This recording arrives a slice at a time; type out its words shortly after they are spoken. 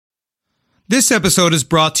This episode is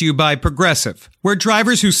brought to you by Progressive, where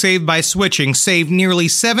drivers who save by switching save nearly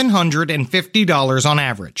 $750 on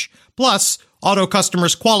average. Plus, auto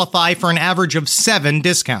customers qualify for an average of 7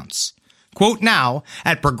 discounts. Quote now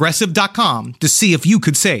at Progressive.com to see if you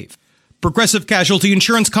could save. Progressive Casualty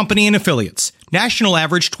Insurance Company and Affiliates. National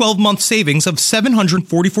average 12-month savings of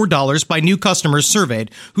 $744 by new customers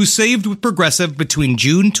surveyed who saved with Progressive between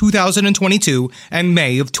June 2022 and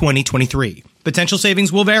May of 2023. Potential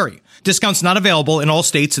savings will vary. Discounts not available in all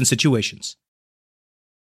states and situations.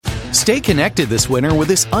 Stay connected this winter with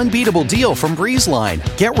this unbeatable deal from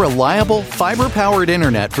BreezeLine. Get reliable, fiber-powered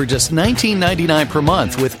internet for just $19.99 per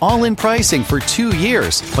month with all-in pricing for 2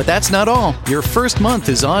 years. But that's not all. Your first month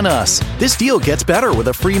is on us. This deal gets better with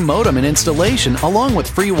a free modem and installation, along with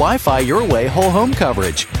free Wi-Fi your way whole home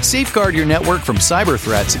coverage. Safeguard your network from cyber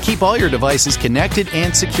threats and keep all your devices connected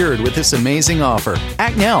and secured with this amazing offer.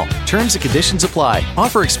 Act now. Terms and conditions apply.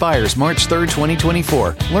 Offer expires March 3rd,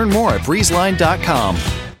 2024. Learn more at breezeline.com.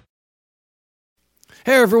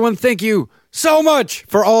 Hey everyone, thank you so much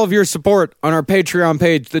for all of your support on our Patreon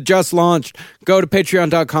page that just launched. Go to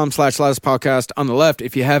patreon.com/lastpodcast on the left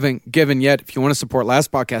if you haven't given yet, if you want to support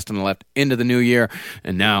Last Podcast on the left into the new year.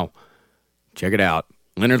 And now, check it out.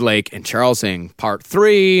 Leonard Lake and Charles Ng, part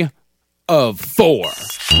 3 of 4.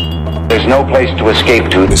 There's no place to escape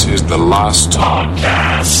to. This is the Last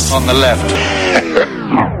Podcast. On the left.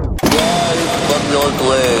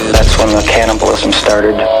 That's when the cannibalism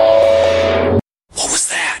started. What was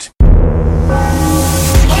that?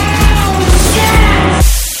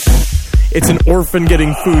 It's an orphan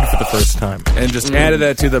getting food for the first time. And just added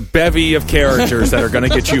that to the bevy of characters that are going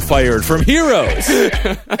to get you fired from Heroes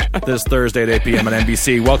this Thursday at 8 p.m. on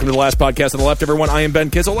NBC. Welcome to the Last Podcast on the Left, everyone. I am Ben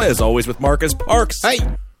Kissel, as always, with Marcus Parks. Hey.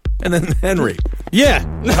 And then Henry. Yeah.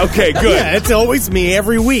 Okay, good. Yeah, it's always me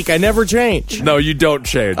every week. I never change. No, you don't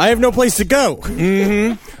change. I have no place to go.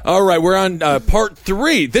 Mm-hmm. All right, we're on part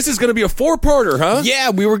 3. This is going to be a 4-parter, huh?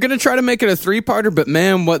 Yeah, we were going to try to make it a 3-parter, but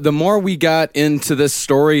man, the more we got into this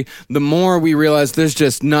story, the more we realized there's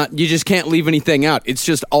just you just can't leave anything out. It's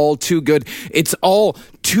just all too good. It's all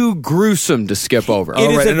too gruesome to skip over.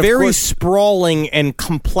 It is a very sprawling and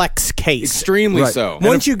complex case. Extremely so.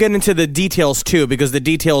 Once you get into the details, too, because the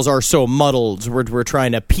details are so muddled, we're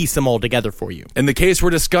trying to piece them all together for you. And the case we're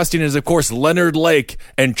discussing is, of course, Leonard Lake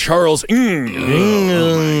and Charles Ng.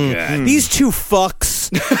 These two fucks.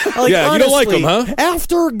 Yeah, honestly, you don't like them, huh?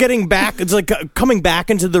 After getting back, it's like coming back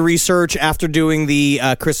into the research after doing the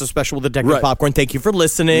Christmas special with Detective Popcorn. Thank you for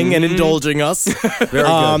listening and indulging us. Very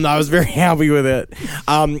good. I was very happy with it.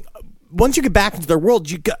 Once you get back into their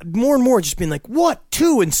world, you got more and more just being like, what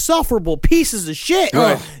two insufferable pieces of shit.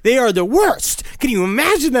 Right. They are the worst. Can you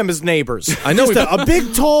imagine them as neighbors? I know. Just a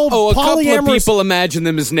big, tall, a couple of polyamorous... people imagined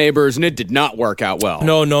them as neighbors, and it did not work out well.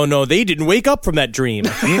 No. They didn't wake up from that dream.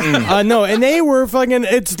 No, and they were fucking...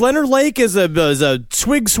 It's Leonard Lake is a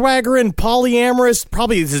swig-swaggering, polyamorous,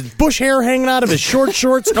 probably his bush hair hanging out of his short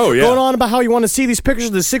shorts. Oh, yeah. Going on about how you want to see these pictures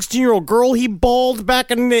of the 16-year-old girl he balled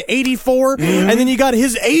back in 84. And then you got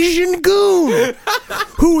his Asian goon,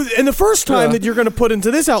 who, in the first time that you're going to put into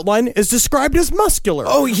this outline, is described as muscular.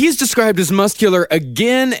 Oh, he's described as muscular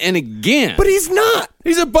again and again. But he's not.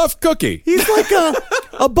 He's a buff cookie. He's like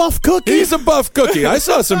a buff cookie. He's a buff cookie. I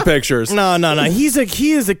saw some pictures. No. He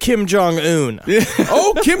is a Kim Jong-un.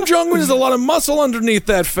 Oh, Kim Jong-un has a lot of muscle underneath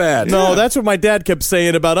that fat. No, that's what my dad kept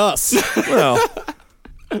saying about us.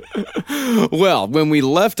 Well, when we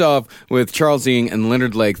left off with Charles Ng and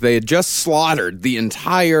Leonard Lake, they had just slaughtered the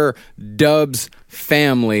entire Dubs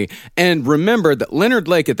family. And remember that Leonard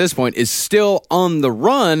Lake at this point is still on the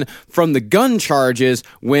run from the gun charges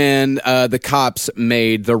when the cops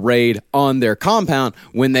made the raid on their compound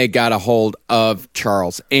when they got a hold of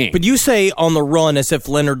Charles Ng. But you say on the run as if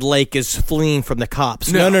Leonard Lake is fleeing from the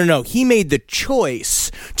cops. No. He made the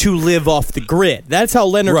choice to live off the grid. That's how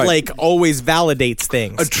Leonard Lake always validates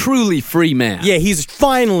things. A truly free man. Yeah, he's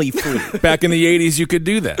finally free. Back in the 80s, you could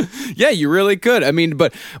do that. Yeah, you really could. I mean,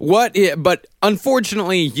 but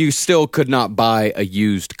unfortunately, you still could not buy a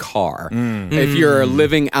used car if you're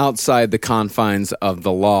living outside the confines of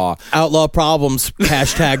the law. Outlaw problems.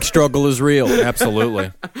 Hashtag struggle is real.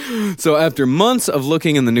 Absolutely. So after months of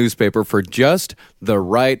looking in the newspaper for just the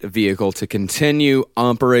right vehicle to continue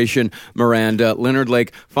Operation Miranda, Leonard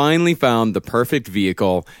Lake finally found the perfect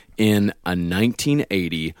vehicle in a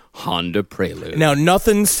 1980 Honda Prelude. Now,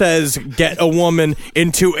 nothing says get a woman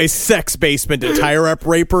into a sex basement to tie her up,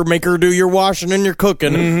 rape her, make her do your washing and your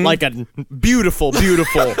cooking like a beautiful,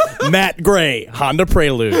 beautiful matte gray Honda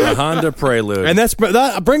Prelude. A Honda Prelude. And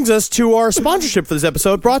that brings us to our sponsorship for this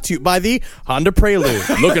episode, brought to you by the Honda Prelude.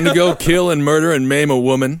 Looking to go kill and murder and maim a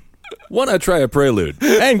woman? Wanna try a prelude?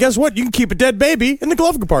 And guess what? You can keep a dead baby in the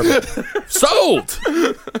glove compartment. Sold!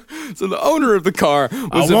 So the owner of the car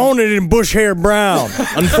I want it in bush hair brown.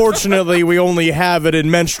 Unfortunately, we only have it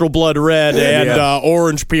in menstrual blood red and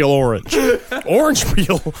orange peel orange. Orange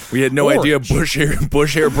peel. We had no idea Bush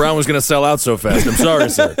hair brown was going to sell out so fast. I'm sorry,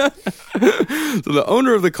 sir. So the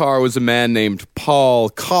owner of the car was a man named Paul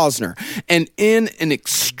Cosner. And in an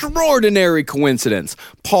extraordinary coincidence,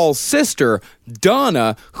 Paul's sister,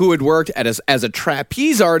 Donna, who had worked as a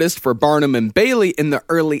trapeze artist for Barnum and Bailey in the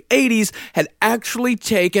early 80s, had actually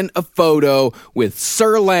taken a photo with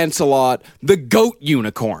Sir Lancelot, the goat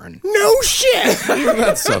unicorn. No shit.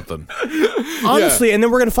 That's something. Honestly, and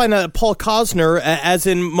then we're going to find out that Paul Cosner, as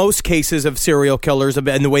in most cases of serial killers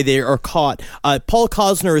and the way they are caught, Paul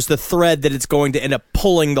Cosner is the thread that is going to end up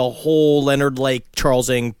pulling the whole Leonard Lake, Charles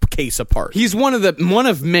Ng case apart. He's one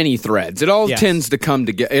of many threads. It all tends to come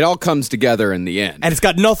together. It all comes together in the end. And it's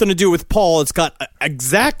got nothing to do with Paul. It's got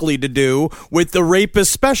exactly to do with the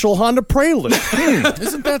Rapist Special Honda Prelude.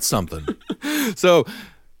 Isn't that something? So,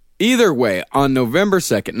 either way, on November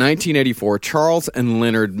 2nd, 1984, Charles and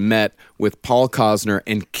Leonard met with Paul Cosner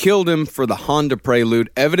and killed him for the Honda Prelude.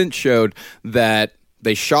 Evidence showed that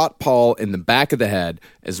they shot Paul in the back of the head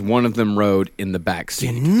as one of them rode in the back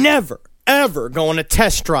seat. Never, ever go on a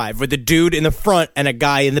test drive with a dude in the front and a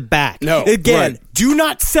guy in the back. No. Again, Right. do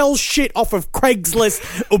not sell shit off of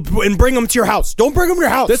Craigslist and bring them to your house. Don't bring them to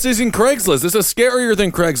your house. This isn't Craigslist. This is scarier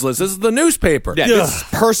than Craigslist. This is the newspaper. Yeah, this is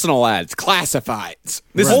personal ads, classifieds.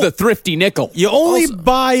 This is the Thrifty Nickel. You only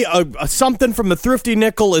buy something from the Thrifty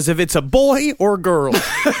Nickel is if it's a boy or a girl.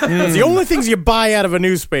 It's the only things you buy out of a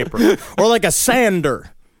newspaper. Or like a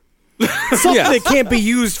sander. Something that can't be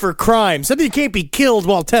used for crime. Something that can't be killed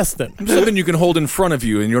while testing. Something you can hold in front of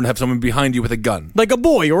you and you don't have someone behind you with a gun. Like a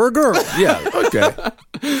boy or a girl. Yeah,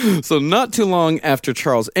 okay. So not too long after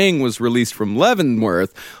Charles Ng was released from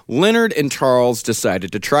Leavenworth, Leonard and Charles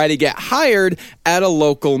decided to try to get hired at a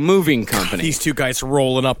local moving company. These two guys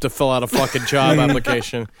rolling up to fill out a fucking job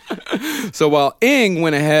application. So while Ng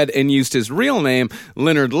went ahead and used his real name,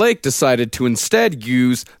 Leonard Lake decided to instead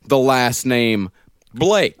use the last name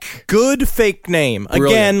Blake. Good fake name.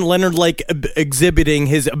 Brilliant. Again, Leonard Lake exhibiting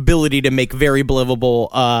his ability to make very believable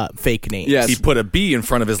fake names. Yes. He put a B in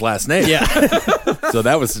front of his last name. Yeah. So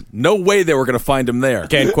that was no way they were going to find him there.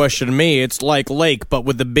 Can't question me. It's like Lake, but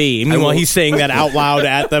with the B. Meanwhile, he's saying that out loud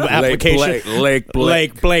at the application. Blake.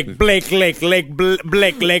 Blake.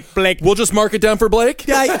 We'll just mark it down for Blake.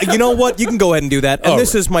 Yeah, you know what? You can go ahead and do that. And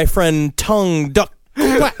this is my friend Tongue Duck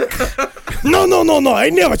Quack. No. I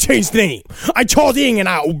never changed name. I Charles Ng and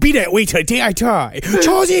I will be that way till the day I die.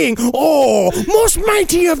 Charles Ng, most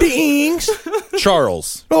mighty of the Ings.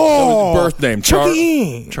 Charles. Oh, That was his birth name.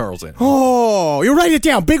 Chucky Ng. Charles Ng. Oh, you write it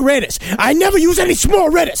down. Big lettuce. I never use any small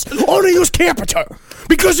lettuce. Only use capital.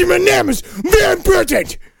 Because my name is very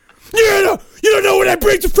important. You don't know what I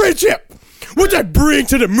bring to friendship. What I bring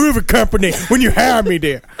to the movie company when you hire me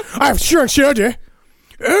there. I'm sure you.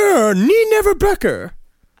 Need never Becker.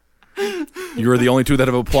 You're the only two that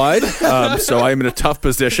have applied, so I am in a tough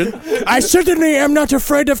position. I certainly am not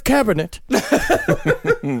afraid of cabinet.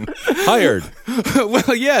 Hired.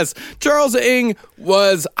 Well, yes, Charles Ng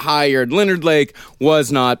was hired. Leonard Lake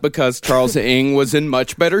was not, because Charles Ng was in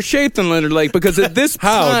much better shape than Leonard Lake, because at this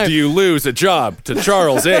How time... do you lose a job to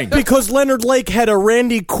Charles Ng? Because Leonard Lake had a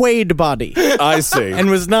Randy Quaid body. I see. And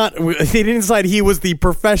was not, he didn't decide he was the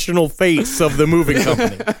professional face of the moving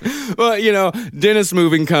company. Well, Dennis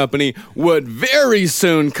Moving Company would very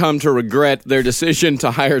soon come to regret their decision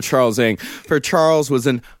to hire Charles Ng, for Charles was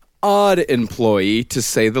an odd employee, to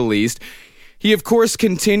say the least. He, of course,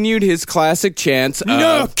 continued his classic chants of...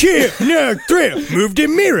 No kill, no thrill, move the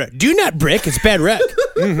mirror, do not break, it's bad luck.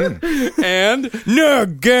 And... No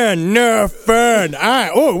gun, no fun.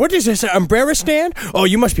 What is this, umbrella stand? Oh,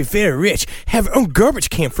 you must be very rich. Have your own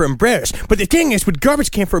garbage can for umbrellas. But the thing is, with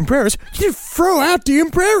garbage can for umbrellas, you throw out the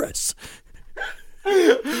umbrellas.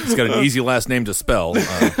 He's got an easy last name to spell.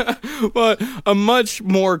 But a much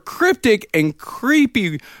more cryptic and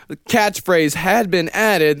creepy catchphrase had been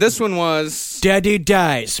added. This one was... Daddy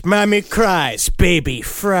dies, mommy cries, baby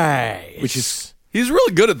fries. Which is... He's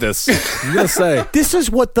really good at this, I'm going to say. This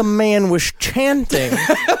is what the man was chanting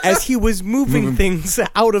as he was moving things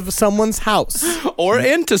out of someone's house. Or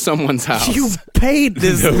into someone's house. You paid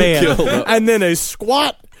this man. And then a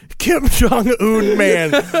squat Kim Jong-un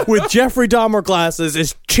man with Jeffrey Dahmer glasses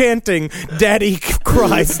is chanting, Daddy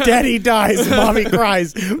cries, Daddy dies, Mommy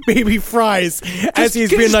cries, baby fries. As he's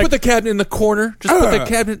Can you being just like, put the cabinet in the corner? Just put the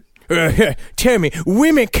cabinet... tell me,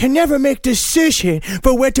 women can never make decision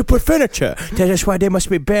for where to put furniture. That is why they must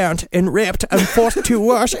be bound and wrapped and forced to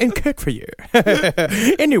wash and cook for you.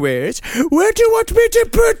 Anyways, where do you want me to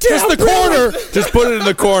put it? Just the corner. Just put it in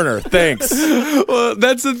the corner. Thanks. Well,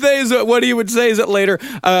 that's the thing. Is what he would say is that later,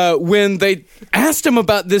 when they asked him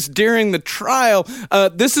about this during the trial,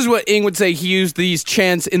 this is what Ing would say he used these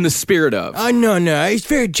chants in the spirit of. No. It's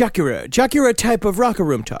very jocular. Jocular type of rocker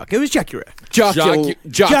room talk. It was jocular. Jocular.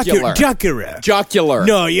 Jocular.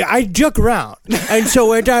 No, I joke around. And so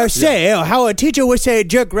when I say how a teacher would say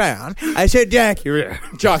joke around, I said jocular.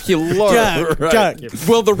 Jocular.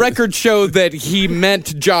 Well, the records show that he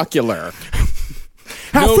meant jocular.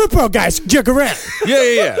 How football guys joke around.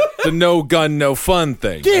 Yeah. The no gun, no fun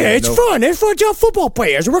thing. Yeah, it's fun. It's for our football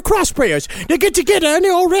players or lacrosse players. They get together and they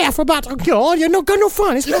all laugh about, no gun, no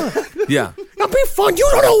fun. It's fun. Yeah. Now be fun. You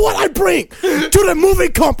don't know what I bring to the movie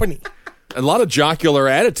company. A lot of jocular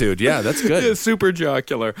attitude. Yeah, that's good. Yeah, super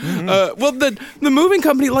jocular. Well, the moving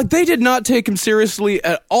company, they did not take him seriously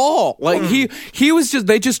at all. He was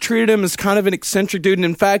they just treated him as kind of an eccentric dude. And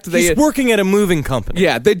in fact, he's working at a moving company.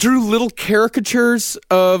 Yeah, they drew little caricatures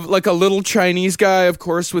of a little Chinese guy, of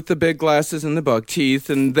course, with the big glasses and the buck teeth.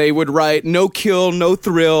 And they would write "no kill, no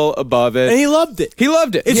thrill" above it. And he loved it.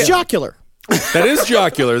 It's jocular. That is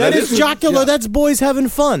jocular. That is jocular. Yeah. That's boys having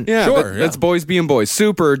fun. Yeah, sure. That's boys being boys.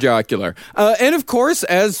 Super jocular. And of course,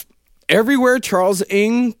 as everywhere Charles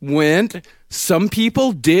Ing went, some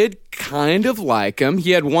people did kind of like him.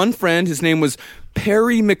 He had one friend. His name was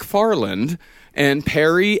Perry McFarland. And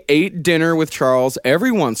Perry ate dinner with Charles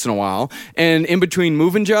every once in a while. And in between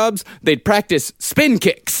moving jobs, they'd practice spin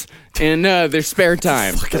kicks in their spare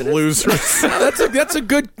time. Fucking losers. That's a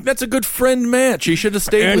good friend match. You should have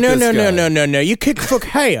stayed with this guy. No. You kick for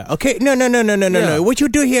higher, okay? No. What you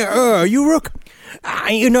do here? You rook.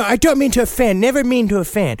 I don't mean to offend. Never mean to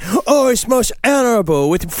offend. Oh, it's most honorable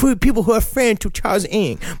with people who are friends to Charles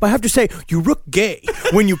Ing. But I have to say, you look gay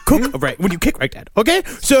when you cook right. When you kick like that. Okay,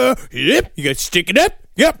 so yep, you got to stick it up.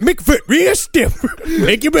 Yep, make foot real stiff.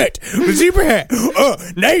 Make your butt. Zebra hat. Oh,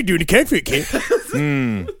 now you're doing the cat foot kick.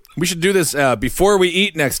 We should do this before we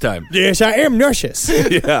eat next time. Yes, I am nauseous.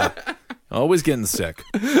 Yeah, always getting sick.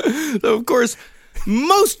 So, of course,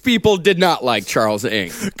 most people did not like Charles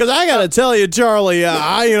Ing. Because I got to tell you, Charlie,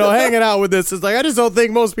 hanging out with this is I just don't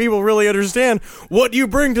think most people really understand what you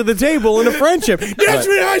bring to the table in a friendship. That's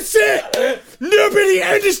what I said. Nobody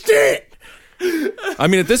understands. I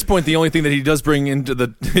mean, at this point, the only thing that he does bring into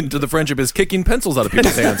the friendship is kicking pencils out of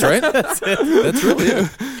people's hands, right? That's really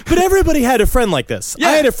it. But everybody had a friend like this. Yeah.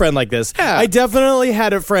 I had a friend like this. Yeah. I definitely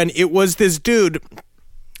had a friend. It was this dude.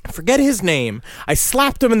 I forget his name. I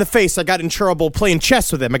slapped him in the face. I got in trouble playing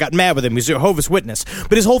chess with him. I got mad with him. He was a Jehovah's Witness.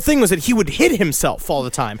 But his whole thing was that he would hit himself all the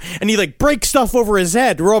time. And he'd break stuff over his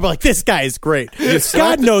head. We're all like, this guy is great.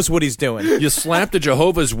 God knows what he's doing. You slapped a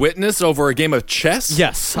Jehovah's Witness over a game of chess?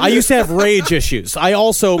 Yes. I used to have rage issues.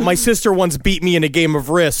 My sister once beat me in a game of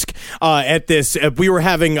Risk at this. We were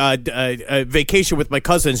having a vacation with my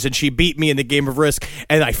cousins, and she beat me in the game of Risk,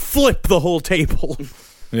 and I flipped the whole table.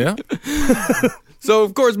 Yeah. So,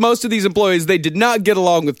 of course, most of these employees, they did not get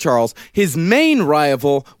along with Charles. His main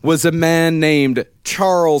rival was a man named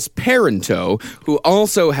Charles Parenteau, who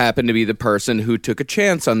also happened to be the person who took a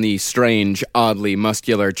chance on the strange, oddly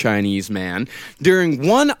muscular Chinese man. During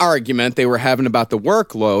one argument they were having about the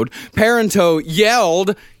workload, Parenteau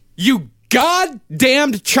yelled, "You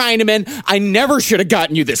goddamned Chinaman, I never should have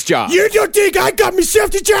gotten you this job." You don't think I got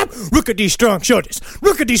myself the job? Look at these strong shoulders.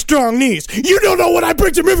 Look at these strong knees. You don't know what I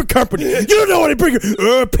bring to River Company. You don't know what I bring.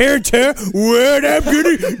 Parenteau, what I'm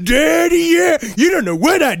gonna, daddy, yeah. You don't know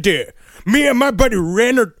what I do. Me and my buddy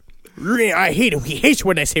Leonard. I hate him. He hates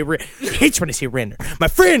when I say Leonard. My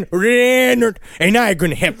friend Leonard and I are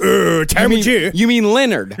going to have time with you. You mean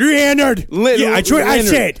Leonard? Leonard. Yeah, I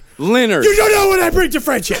said Leonard. You don't know what I bring to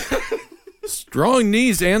friendship. Strong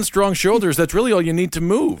knees and strong shoulders. That's really all you need to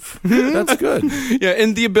move. That's good. Yeah,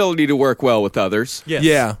 and the ability to work well with others. Yes.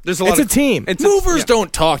 Yeah. It's a team. Movers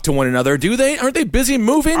don't talk to one another, do they? Aren't they busy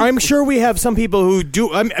moving? I'm sure we have some people who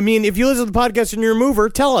do. I mean, if you listen to the podcast and you're a mover,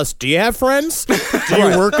 tell us, do you have friends? Do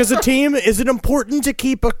you work as a team? Is it important to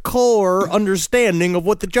keep a core understanding of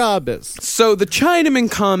what the job is? So the Chinaman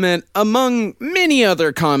comment, among many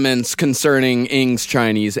other comments concerning Ing's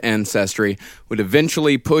Chinese ancestry, would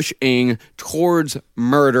eventually push Ing towards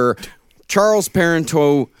murder. Charles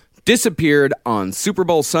Parenteau disappeared on Super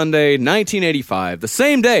Bowl Sunday, 1985, the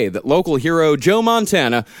same day that local hero Joe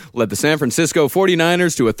Montana led the San Francisco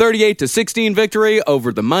 49ers to a 38-16 victory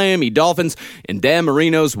over the Miami Dolphins in Dan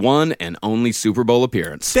Marino's one and only Super Bowl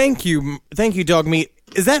appearance. Thank you, Dog Meat.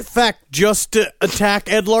 Is that fact just to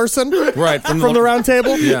attack Ed Larson? Right. From the round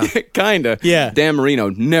table? Yeah. Kinda. Yeah. Dan Marino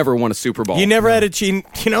never won a Super Bowl. He never had a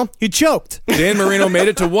he choked. Dan Marino made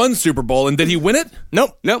it to one Super Bowl, and did he win it?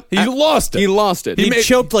 Nope. He lost it. He lost it. He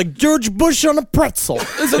choked like George Bush on a pretzel.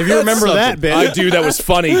 If you remember that bit. I do. That was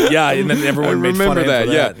funny. Yeah, and then everyone made fun of him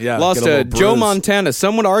for that. Yeah. Lost to Joe Montana.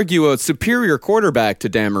 Some would argue a superior quarterback to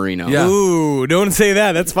Dan Marino. Yeah. Ooh, don't say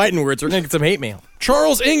that. That's fighting words. We're going to get some hate mail.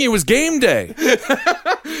 Charles Ng, it was game day.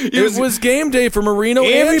 It was game day for Marino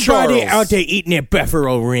and Charles. Everybody out there eating their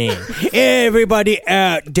buffalo ring. Everybody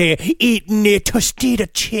out there eating their Tostita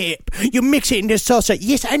chip. You mix it in the salsa.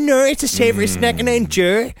 Yes, I know it's a savory snack and I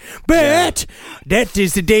enjoy. But that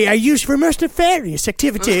is the day I use for most nefarious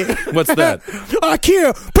activity. What's that? I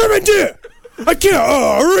kill Permandu. I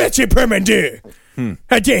kill Richie Permandu.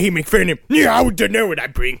 How dare he make fun of him? Yeah, I don't know what I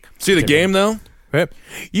bring. See the game, though?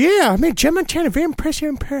 Yeah, I mean, Joe Montana, very impressive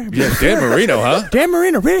in Permandu. Yeah, Dan Marino, huh? Dan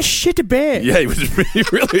Marino really shit the bed. Yeah, he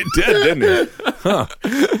really did, didn't he? Huh.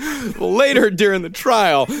 Later during the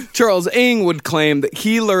trial, Charles Ng would claim that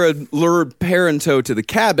he lured Parenteau to the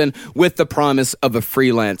cabin with the promise of a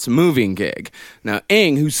freelance moving gig. Now,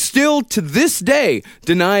 Ng, who still to this day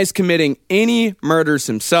denies committing any murders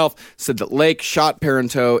himself, said that Lake shot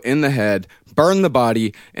Parenteau in the head, burned the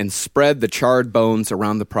body, and spread the charred bones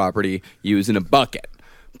around the property using a bucket.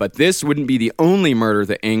 But this wouldn't be the only murder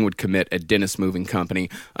that Ng would commit at Dennis Moving Company.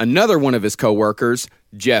 Another one of his co-workers,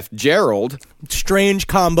 Jeff Gerald. Strange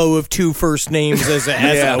combo of two first names as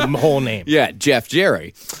a whole name. Yeah, Jeff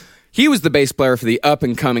Jerry. He was the bass player for the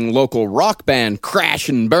up-and-coming local rock band Crash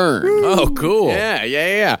and Burn. Oh, cool.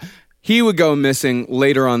 Yeah. He would go missing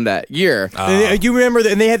later on that year. You remember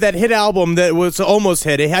that? And they had that hit album that was almost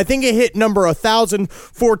hit. I think it hit number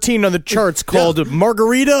 1,014 on the charts called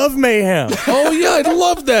Margarita of Mayhem. Oh, yeah, I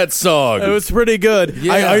love that song. It was pretty good.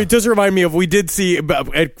 Yeah. It does remind me of, we did see,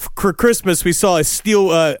 at Christmas, we saw a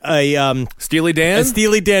Steely Dan? A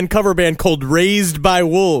Steely Dan cover band called Raised by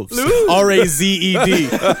Wolves. R-A-Z-E-D.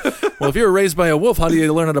 Well, if you were raised by a wolf, how do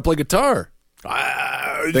you learn how to play guitar?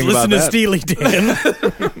 Listen to Steely Dan.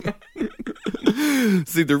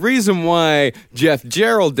 See, the reason why Jeff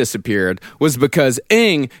Gerald disappeared was because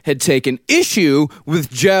Ng had taken issue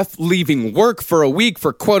with Jeff leaving work for a week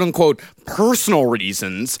for quote-unquote personal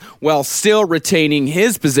reasons while still retaining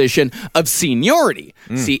his position of seniority.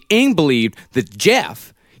 See, Ng believed that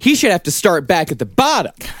Jeff, he should have to start back at the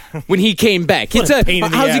bottom when he came back. How's he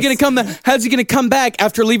going to come back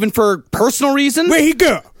after leaving for personal reasons? Where he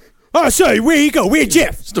go? Oh, sorry, where he go? Where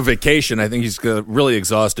Jeff? Just a vacation. I think he's really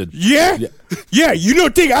exhausted. Yeah? Yeah, you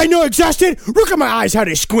don't think I know exhausted? Look at my eyes, how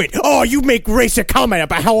they squint. Oh, you make racist comment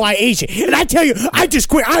about how I age it. And I tell you, I just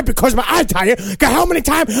quit because my eye tired. Got how many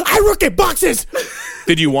times I look at boxes?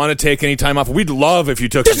 Did you want to take any time off? We'd love if you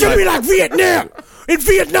took This some should time. be like Vietnam. In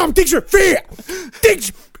Vietnam, things are fair.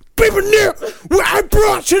 Things people there where I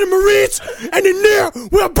brought to the Marines, and then there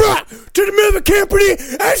where I brought to the military company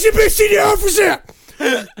as a big senior officer.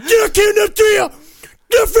 You can't not do you.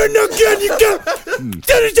 Different again. You can't.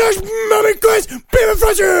 That is just mommy Chris. Baby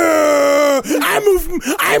Fuzzer.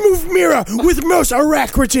 I move mirror with most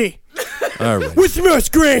alacrity. All right. With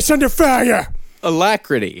most grace under fire.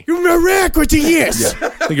 Alacrity. Alacrity, yes. Yeah.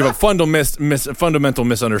 Think of a fundamental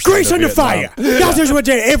misunderstanding. Grace under fire. That's just what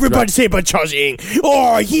everybody say about Charles Ng.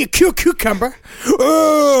 Oh, he a cute cucumber.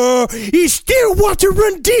 Oh, he still want to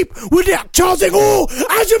run deep with that Charles Ng. Oh,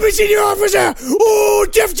 I should be senior officer. Oh,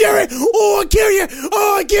 Jeff Jerry. Oh, I'll kill you.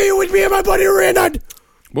 Oh, I'll kill you with me and my buddy Reynard.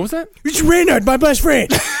 What was that? It's Reynard, my best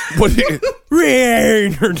friend. What?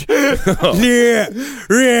 Reynard. Yeah,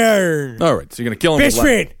 Reynard. All right, so you're going to kill him Best with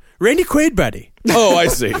friend. Randy Quaid, buddy. Oh, I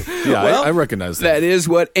see. Yeah, Well, I recognize that. That is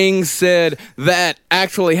what Ng said that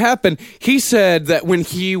actually happened. He said that when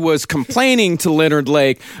he was complaining to Leonard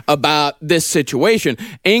Lake about this situation,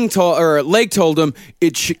 Lake told him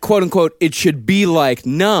it should, quote unquote, it should be like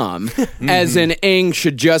Nam, as in Ng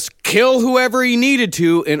should just kill whoever he needed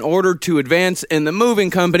to in order to advance in the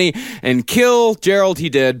moving company, and kill Gerald he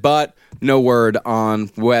did, but no word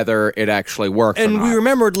on whether it actually worked or And not. we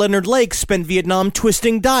remembered Leonard Lake spent Vietnam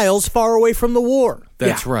twisting dials far away from the war.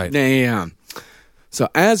 That's right. Yeah. So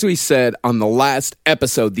as we said on the last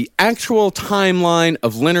episode, the actual timeline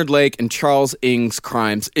of Leonard Lake and Charles Ng's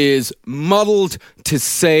crimes is muddled to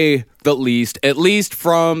say the least, at least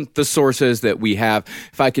from the sources that we have.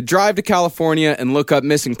 If I could drive to California and look up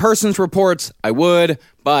missing persons reports, I would,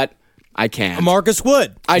 but I can't. Marcus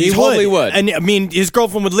would. I totally would. And I mean, his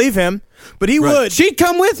girlfriend would leave him, but he would. She'd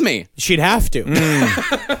come with me. She'd have to.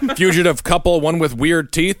 Fugitive couple, one with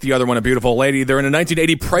weird teeth, the other one a beautiful lady. They're in a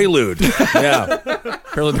 1980 Prelude. Yeah.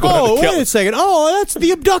 Apparently they go down Oh, to wait Kelly. a second. Oh, that's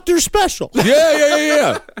the abductor special.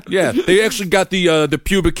 Yeah. They actually got the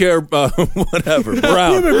pubic hair, whatever,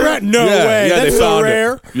 brown. No way. Yeah, That's they so found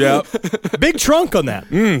rare. it. Yeah. Big trunk on that.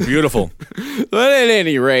 Beautiful. But at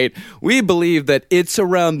any rate, we believe that it's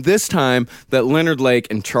around this time that Leonard Lake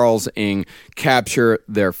and Charles Ng capture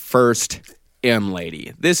their first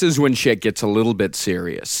M-Lady. This is when shit gets a little bit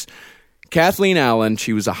serious. Kathleen Allen,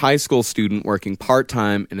 she was a high school student working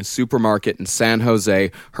part-time in a supermarket in San Jose.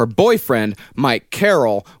 Her boyfriend, Mike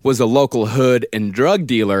Carroll, was a local hood and drug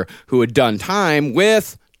dealer who had done time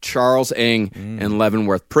with Charles Ng in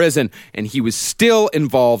Leavenworth Prison, and he was still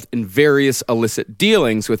involved in various illicit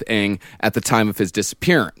dealings with Ng at the time of his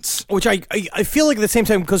disappearance. Which I feel like at the same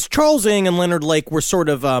time, because Charles Ng and Leonard Lake were sort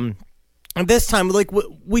of... At this time, like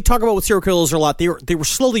we talk about with serial killers a lot, they were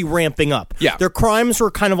slowly ramping up. Yeah. Their crimes were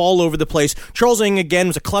kind of all over the place. Charles Ng, again,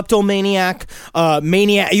 was a kleptomaniac,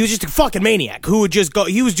 maniac. He was just a fucking maniac who would just go.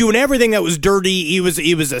 He was doing everything that was dirty. He was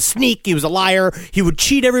a sneak. He was a liar. He would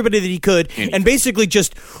cheat everybody that he could, and basically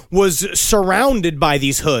just was surrounded by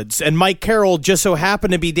these hoods. And Mike Carroll just so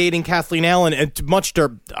happened to be dating Kathleen Allen, and much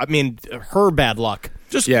to her bad luck.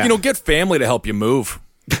 Just get family to help you move.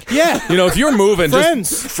 Yeah. If you're moving, Friends.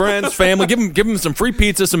 just friends, family, give them some free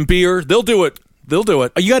pizza, some beer. They'll do it. You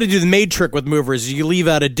got to do the maid trick with movers. You leave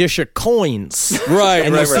out a dish of coins. Right,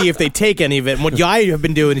 and you'll see if they take any of it. And what I have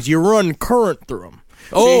been doing is you run current through them.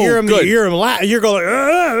 Oh, you hear them, good. you're going,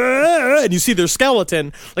 and you see their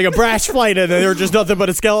skeleton, like a brash flight, and they're just nothing but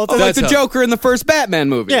a skeleton. Like the Joker in the first Batman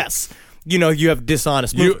movie. Yes. You have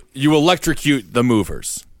dishonest movers. You electrocute the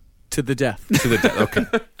movers. To the death. Okay.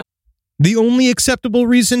 The only acceptable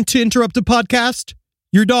reason to interrupt a podcast?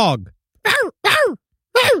 Your dog.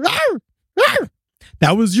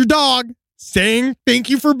 That was your dog saying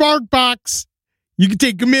thank you for BarkBox. You can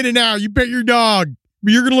take a minute now. You pet your dog.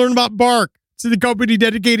 But you're going to learn about Bark. It's the company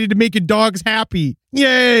dedicated to making dogs happy.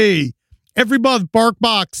 Yay! Every month,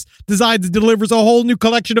 BarkBox designs and delivers a whole new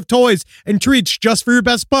collection of toys and treats just for your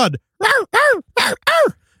best bud.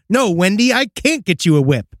 No, Wendy, I can't get you a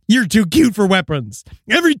whip. You're too cute for weapons.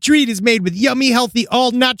 Every treat is made with yummy, healthy,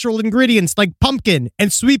 all-natural ingredients like pumpkin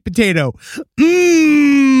and sweet potato.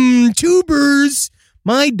 Tubers.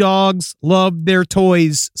 My dogs love their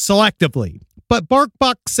toys selectively, but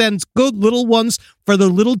BarkBox sends good little ones for their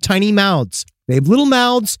little tiny mouths. They have little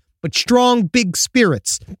mouths, but strong, big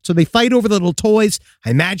spirits. So they fight over the little toys. I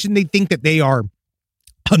imagine they think that they are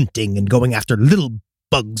hunting and going after little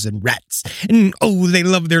bugs and rats. And they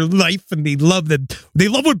love their life, and they love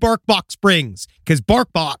what BarkBox brings, because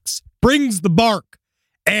BarkBox brings the bark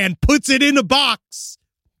and puts it in a box.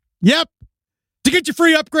 Yep. To get your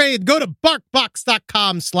free upgrade, go to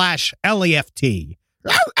barkbox.com/LEFT.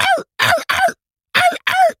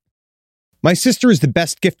 My sister is the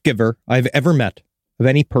best gift giver I've ever met of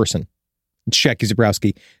any person. It's Jackie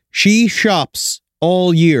Zabrowski. She shops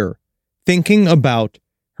all year thinking about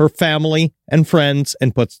her family and friends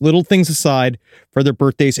and puts little things aside for their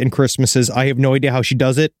birthdays and Christmases. I have no idea how she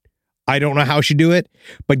does it. I don't know how she do it.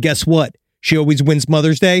 But guess what? She always wins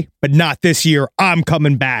Mother's Day, but not this year. I'm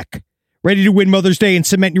coming back. Ready to win Mother's Day and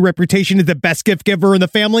cement your reputation as the best gift giver in the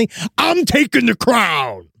family? I'm taking the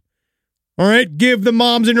crown. All right, give the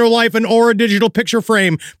moms in your life an Aura digital picture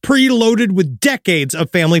frame preloaded with decades of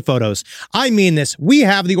family photos. I mean this. We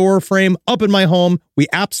have the Aura frame up in my home. We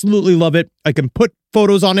absolutely love it. I can put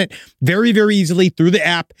photos on it very, very easily through the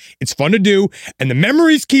app. It's fun to do, and the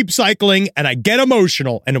memories keep cycling, and I get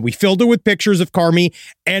emotional. And we filled it with pictures of Carmi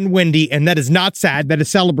and Wendy, and that is not sad. That is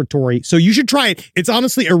celebratory. So you should try it. It's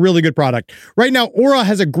honestly a really good product. Right now, Aura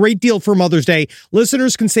has a great deal for Mother's Day.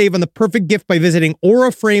 Listeners can save on the perfect gift by visiting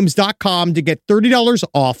auraframes.com to get $30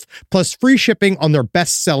 off, plus free shipping on their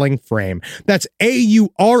best-selling frame. That's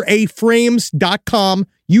auraframes.com.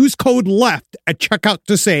 Use code LEFT at checkout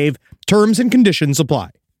to save. Terms and conditions apply.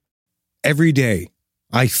 Every day,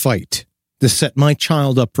 I fight to set my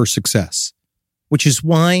child up for success, which is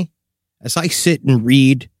why, as I sit and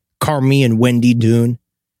read Carmi and Wendy Doon,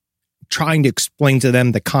 trying to explain to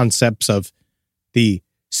them the concepts of the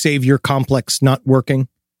savior complex not working,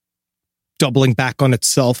 doubling back on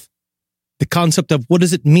itself, the concept of what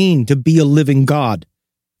does it mean to be a living God?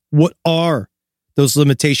 What are those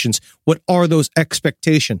limitations? What are those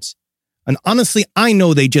expectations? And honestly, I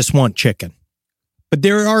know they just want chicken. But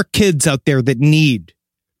there are kids out there that need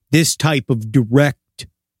this type of direct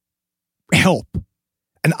help.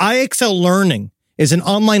 And IXL Learning is an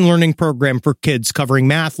online learning program for kids covering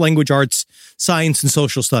math, language arts, science, and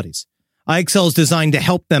social studies. IXL is designed to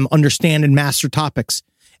help them understand and master topics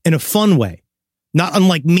in a fun way, not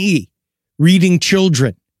unlike me reading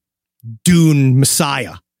children Dune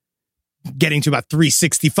Messiah. getting to about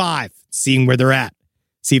 365, seeing where they're at,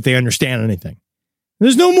 see if they understand anything.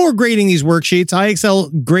 There's no more grading these worksheets.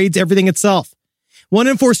 IXL grades everything itself. 1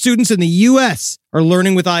 in 4 students in the U.S. are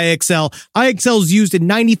learning with IXL. IXL is used in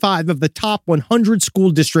 95 of the top 100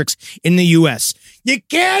 school districts in the U.S. You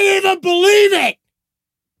can't even believe it!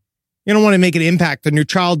 You don't want to make an impact on your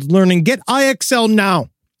child's learning. Get IXL now.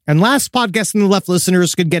 And Last Podcast on the Left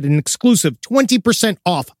listeners could get an exclusive 20%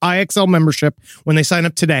 off IXL membership when they sign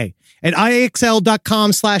up today at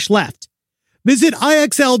IXL.com/left. Visit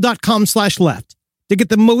IXL.com/left to get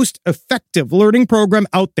the most effective learning program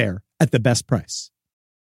out there at the best price.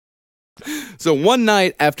 So one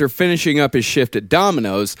night after finishing up his shift at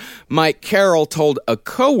Domino's, Mike Carroll told a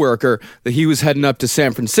coworker that he was heading up to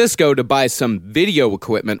San Francisco to buy some video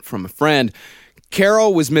equipment from a friend.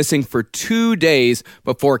 Carroll was missing for 2 days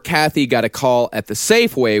before Kathy got a call at the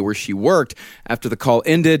Safeway where she worked. After the call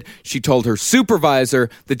ended, she told her supervisor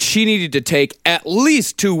that she needed to take at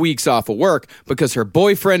least 2 weeks off of work because her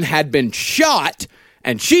boyfriend had been shot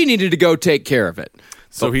and she needed to go take care of it.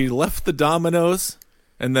 So he left the Domino's,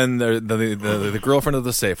 and then the girlfriend of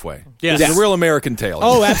the Safeway. Yes. It's a real American tale.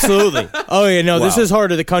 Oh, absolutely. Oh, yeah, no, This Wow. is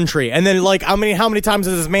heart of the country. And then, like, how many times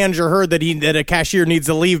has his manager heard that a cashier needs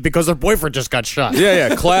to leave because her boyfriend just got shot?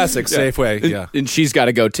 Yeah, classic Safeway. Yeah. And she's got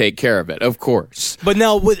to go take care of it, of course. But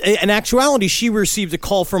now, in actuality, she received a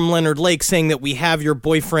call from Leonard Lake saying that we have your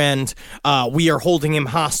boyfriend. We are holding him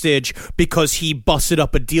hostage because he busted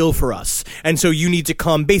up a deal for us. And so you need to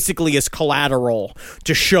come basically as collateral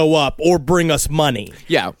to show up or bring us money.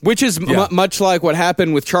 Yeah, which is much like what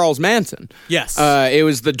happened with Charles Manson. Yes. It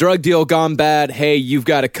was the drug deal gone bad. Hey, you've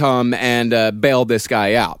got to come and bail this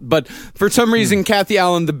guy out. But for some reason, Kathy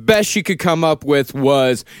Allen, the best she could come up with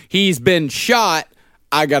was, he's been shot.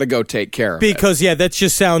 I got to go take care of it. Because, that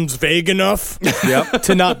just sounds vague enough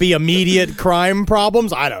to not be immediate crime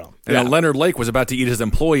problems. I don't know. And Leonard Lake was about to eat his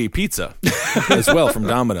employee pizza as well from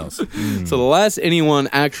Domino's. So the last anyone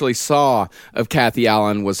actually saw of Kathy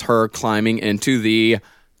Allen was her climbing into the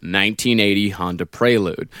 1980 Honda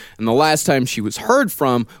Prelude. And the last time she was heard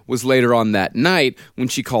from was later on that night when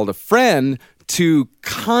she called a friend to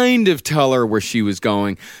kind of tell her where she was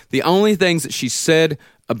going. The only things that she said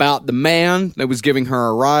about the man that was giving her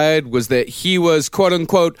a ride was that he was, quote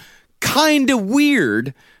unquote, kind of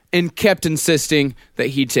weird, and kept insisting that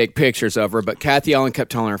he take pictures of her. But Kathy Allen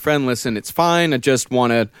kept telling her friend, listen, it's fine. I just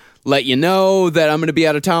want to let you know that I'm going to be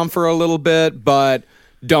out of town for a little bit, but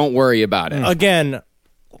don't worry about it. Again,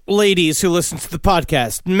 ladies who listen to the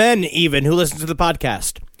podcast, men even who listen to the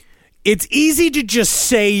podcast, it's easy to just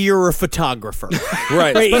say you're a photographer.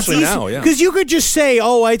 Right, especially now, Because you could just say,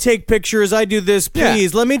 oh, I take pictures, I do this,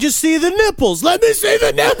 please, let me just see the nipples, let me see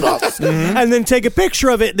the nipples, and then take a picture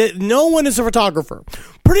of it. That no one is a photographer.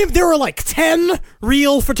 There were like 10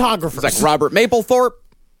 real photographers. It's like Robert Mapplethorpe.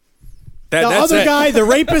 The other guy, the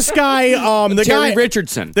rapist guy, the Terry guy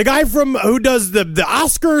Richardson. the guy from who does the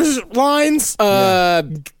Oscars lines,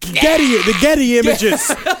 the Getty images,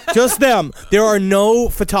 just them. There are no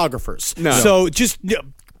photographers, so just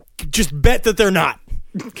bet that they're not.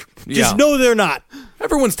 Just know they're not.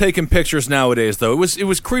 Everyone's taking pictures nowadays, though. It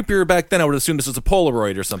was creepier back then. I would assume this was a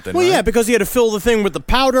Polaroid or something. Well, right? because he had to fill the thing with the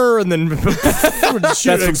powder and then That's from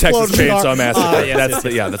Texas Chainsaw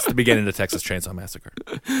Massacre. That's the beginning of Texas Chainsaw Massacre.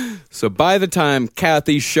 So by the time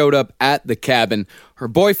Kathy showed up at the cabin, her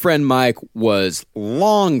boyfriend Mike was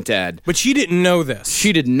long dead. But she didn't know this.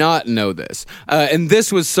 She did not know this. And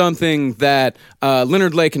this was something that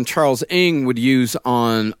Leonard Lake and Charles Ng would use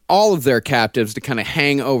on all of their captives to kind of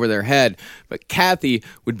hang over their head. But Kathy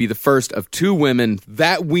would be the first of 2 women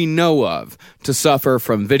that we know of to suffer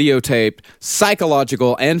from videotaped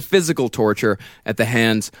psychological and physical torture at the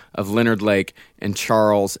hands of Leonard Lake and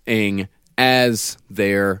Charles Ng as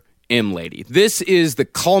their M-Lady. This is the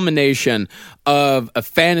culmination of a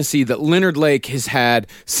fantasy that Leonard Lake has had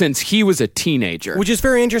since he was a teenager. Which is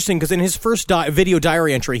very interesting because in his first video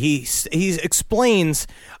diary entry, he explains,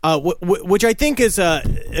 which I think is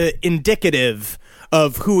indicative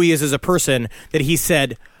of who he is as a person, that he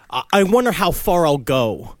said, I wonder how far I'll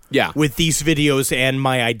go with these videos and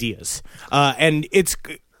my ideas. And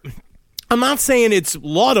I'm not saying it's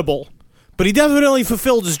laudable, but he definitely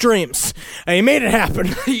fulfilled his dreams. And he made it happen.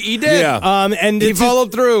 He did. Yeah. And he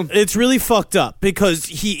followed through. It's really fucked up because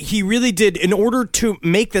he really did. In order to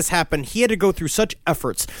make this happen, he had to go through such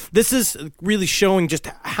efforts. This is really showing just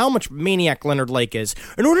how much maniac Leonard Lake is.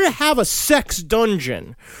 In order to have a sex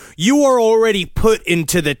dungeon, you are already put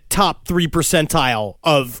into the top 3 percentile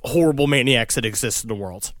of horrible maniacs that exist in the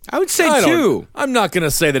world. I would say 2. I'm not going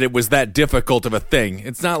to say that it was that difficult of a thing.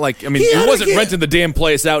 It's not like, he wasn't renting the damn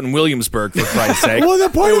place out in Williamsburg for Christ's sake. Well, the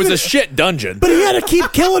point it of was it- a shit dungeon. But he had to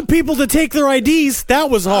keep killing people to take their IDs. That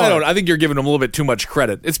was hard. I think you're giving him a little bit too much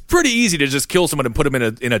credit. It's pretty easy to just kill someone and put him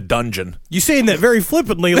in a dungeon. You saying that very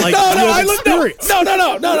flippantly, like No, you have I look experience. no. I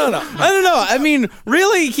don't know. I mean,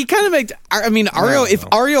 really, he kind of makes. I mean, if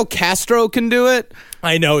Ariel Castro can do it,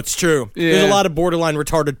 I know, it's true. Yeah. There's a lot of borderline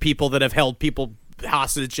retarded people that have held people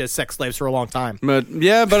hostage as sex slaves for a long time. but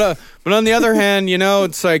on the other hand,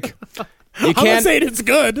 it's like you I'm not can't. saying it's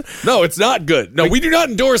good. No, it's not good. No, we do not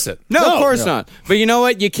endorse it. No, of course not. But you know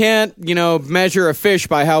what? You can't, measure a fish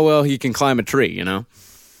by how well he can climb a tree.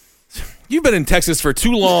 You've been in Texas for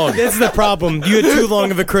too long. This is the problem. You had too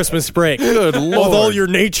long of a Christmas break. Good With Lord. all your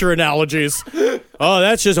nature analogies. Oh,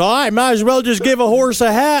 that's just, I might as well just give a horse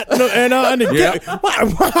a hat. And Yeah.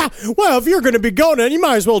 well, if you're going to be going, then you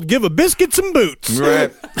might as well give a biscuit some boots.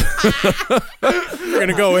 Right. You're going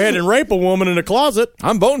to go ahead and rape a woman in a closet.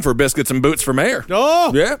 I'm voting for biscuits and boots for mayor.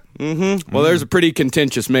 Oh, Yeah. Well, there's a pretty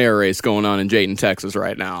contentious mayor race going on in Jayton, Texas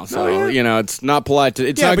right now. So, it's not polite to.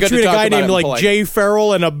 It's yeah, not good to between a talk guy about named it like polite. Jay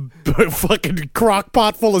Farrell and a fucking crock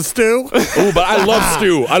pot full of stew. Ooh, but I love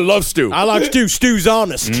stew. I love stew. I like stew. Stew's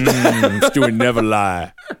honest. Stew would never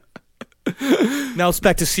lie. Now it's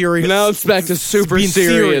back to serious. Now it's back to super Being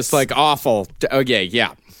serious, like awful. Okay,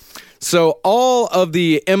 yeah. So all of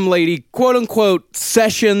the M-Lady quote-unquote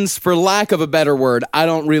sessions, for lack of a better word, I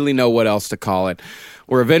don't really know what else to call it,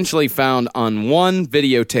 were eventually found on one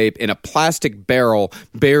videotape in a plastic barrel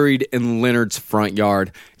buried in Leonard's front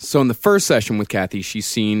yard. So in the first session with Kathy, she's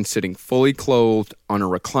seen sitting fully clothed on a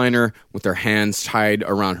recliner with her hands tied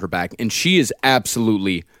around her back, and she is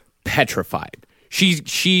absolutely petrified. She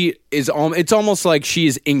is. It's almost like she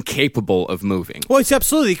is incapable of moving. Well, it's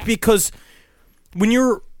absolutely, because when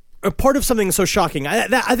you're a part of something so shocking,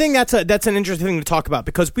 I think that's an interesting thing to talk about,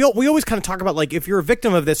 because we always kind of talk about, like, if you're a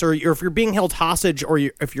victim of this, or if you're being held hostage, or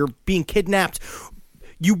if you're being kidnapped,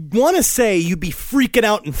 you want to say you'd be freaking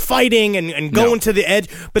out and fighting and going to the edge,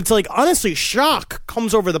 but it's like, honestly, shock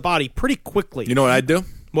comes over the body pretty quickly. You know what I'd do?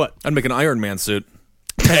 What? I'd make an Iron Man suit.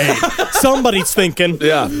 Hey, somebody's thinking.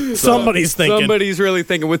 Yeah. Somebody's thinking. Somebody's really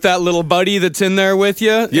thinking, with that little buddy that's in there with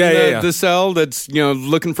you. Yeah. The cell that's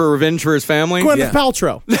looking for revenge for his family. Gwyneth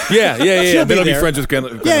Paltrow. Yeah. She'll be Then I'll be there. friends with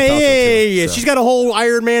Gwyneth Paltrow, Yeah. too, so. She's got a whole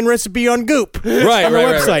Iron Man recipe on Goop. Right, on her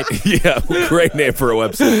website. Right. Yeah, great name for a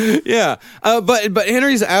website. Yeah, but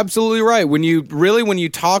Henry's absolutely right. When you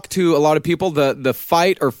talk to a lot of people, the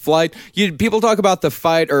fight or flight, people talk about the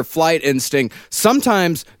fight or flight instinct.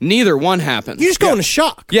 Sometimes neither one happens. You just go into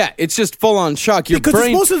shock. Yeah, it's just full on shock. Your Because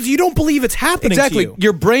brain, it's most of you don't believe it's happening exactly. to you.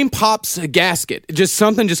 Your brain pops a gasket.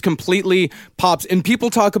 Something just completely pops. And people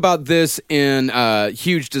talk about this in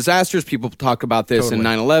huge disasters. People talk about this in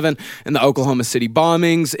 9/11 and the Oklahoma City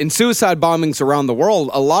bombings and suicide bombings around the world.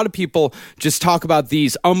 A lot of people just talk about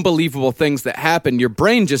these unbelievable things that happen. Your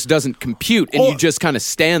brain just doesn't compute, and you just kind of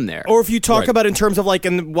stand there. Or if you talk about in terms of like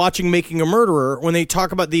in watching Making a Murderer, when they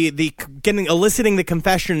talk about the eliciting the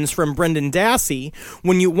confessions from Brendan Dassey,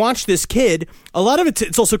 when you watch this kid, a lot of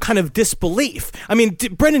it's also kind of disbelief. I mean,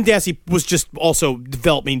 Brendan Dassey was just also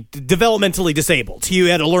developmentally disabled. He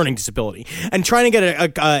had a learning disability, and trying to get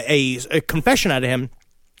a confession out of him,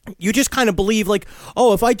 you just kind of believe, like,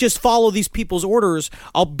 oh, if I just follow these people's orders,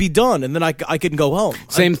 I'll be done, and then I can go home.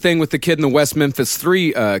 Same thing with the kid in the West Memphis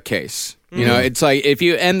 3 case. It's like if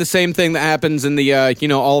you end the same thing that happens in the,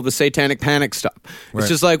 all the satanic panic stuff. It's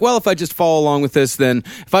just like, well, if I just follow along with this, then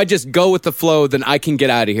if I just go with the flow, then I can get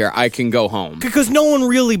out of here. I can go home. Because no one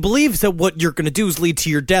really believes that what you're going to do is lead to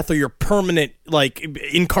your death or your permanent, like,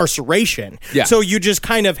 incarceration. Yeah. So you just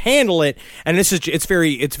kind of handle it, and it's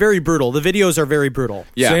very brutal. The videos are very brutal.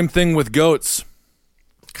 Yeah. Same thing with goats.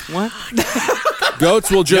 What?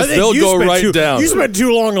 Goats will just, I think they'll you go spent right down. You spent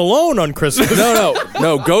too long alone on Christmas.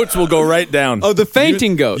 No, goats will go right down. Oh, the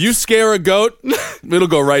fainting goat. You scare a goat, it'll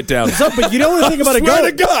go right down. But you know the thing about a Swear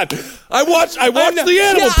goat. to God, I watched the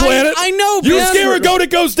Animal Planet. I know. You but scare a goat,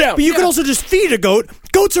 it goes down. But you can also just feed a goat.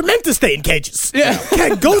 Goats are meant to stay in cages.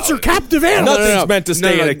 Yeah. Goats are captive animals. Nothing's meant to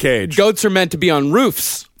stay in a cage. Goats are meant to be on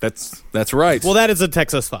roofs. That's right. Well, that is a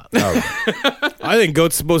Texas thought. I think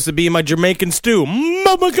goat's supposed to be in my Jamaican stew.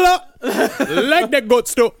 Mama clap. Like that goat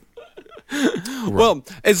stew. Well,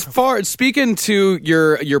 as far as speaking to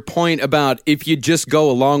your point about if you just go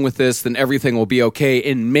along with this, then everything will be okay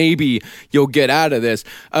and maybe you'll get out of this.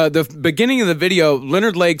 The beginning of the video,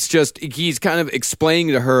 Leonard Lake's he's kind of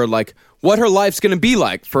explaining to her, like, what her life's going to be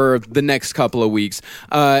like for the next couple of weeks.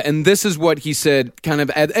 And this is what he said, kind of,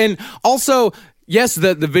 and also, Yes,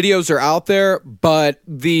 the videos are out there, but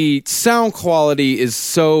the sound quality is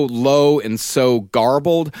so low and so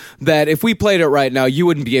garbled that if we played it right now, you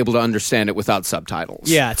wouldn't be able to understand it without subtitles.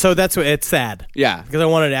 Yeah, so that's what it's sad. Yeah. Because I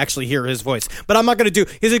wanted to actually hear his voice. But I'm not going to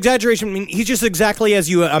do his exaggeration. I mean, he's just exactly as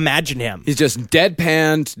you imagine him. He's just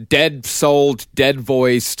deadpanned, dead-souled,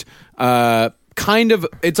 dead-voiced,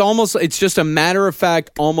 it's just a matter of fact,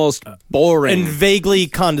 almost boring. And vaguely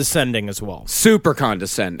condescending as well. Super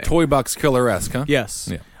condescending. Toy box killer-esque, huh?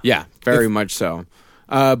 Yes. Yeah, very much so.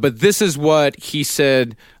 But this is what he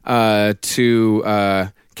said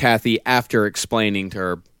to Kathy after explaining to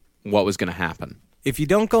her what was going to happen. If you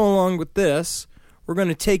don't go along with this, we're going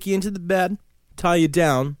to take you into the bed, tie you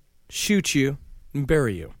down, shoot you, and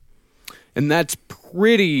bury you. And that's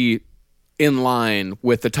pretty in line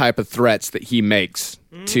with the type of threats that he makes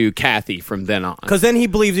to Kathy from then on. Because then he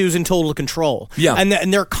believes he was in total control. Yeah. And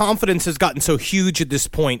their confidence has gotten so huge at this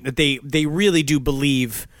point that they really do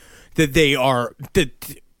believe that they are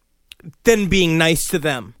then being nice to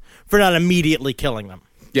them for not immediately killing them.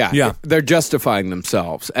 Yeah. They're justifying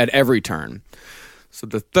themselves at every turn. So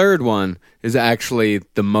the third one is actually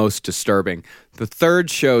the most disturbing. The third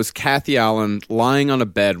shows Kathy Allen lying on a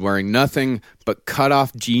bed wearing nothing but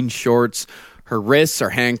cut-off jean shorts. Her wrists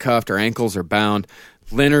are handcuffed, her ankles are bound.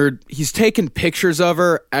 Leonard, he's taking pictures of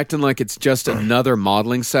her, acting like it's just another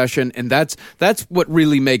modeling session, and that's what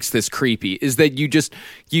really makes this creepy, is that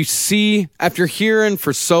you see, after hearing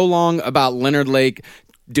for so long about Leonard Lake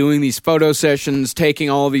doing these photo sessions, taking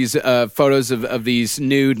all of these photos of these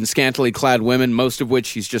nude and scantily clad women, most of which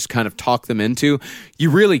he's just kind of talked them into, you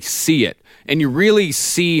really see it. And you really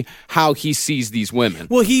see how he sees these women.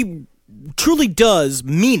 Well, he truly does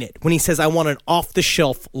mean it when he says, I want an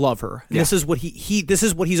off-the-shelf lover. And this is what this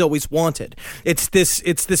is what he's always wanted. It's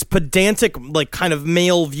this pedantic, like, kind of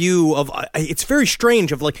male view of, it's very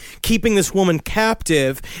strange, of, like, keeping this woman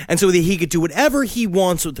captive, and so that he could do whatever he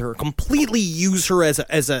wants with her, completely use her as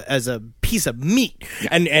a piece of meat,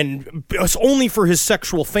 and it's only for his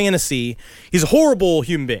sexual fantasy. He's a horrible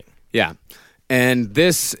human being. Yeah. And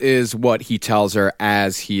this is what he tells her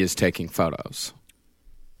as he is taking photos.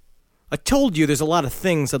 I told you there's a lot of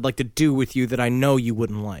things I'd like to do with you that I know you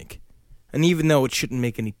wouldn't like. And even though it shouldn't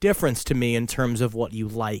make any difference to me in terms of what you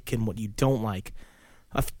like and what you don't like,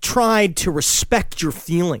 I've tried to respect your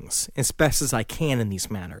feelings as best as I can in these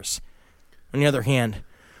matters. On the other hand,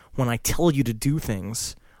 when I tell you to do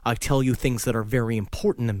things, I tell you things that are very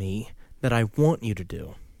important to me that I want you to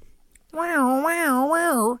do.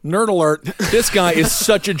 Nerd alert. This guy is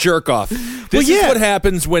such a jerk off. This is what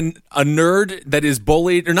happens when a nerd that is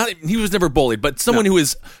bullied, or not, he was never bullied, but someone who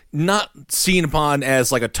is not seen upon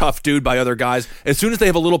as like a tough dude by other guys, as soon as they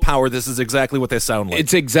have a little power, this is exactly what they sound like.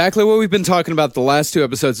 It's exactly what we've been talking about the last two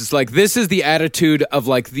episodes. It's like, this is the attitude of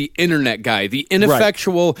like the internet guy, the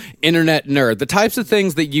ineffectual internet nerd. The types of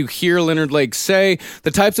things that you hear Leonard Lake say,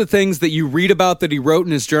 the types of things that you read about that he wrote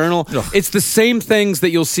in his journal, it's the same things that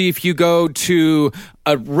you'll see if you go to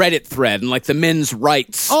a Reddit thread and like the men's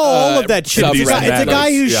rights. All of that shit. It's a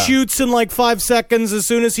guy who Yeah. shoots in like 5 seconds as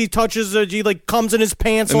soon as he touches, he like comes in his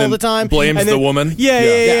pants And all then the time. blames and then, the woman.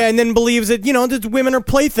 Yeah, and then believes that, that women are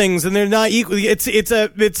playthings and they're not equal.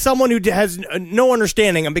 It's someone who has no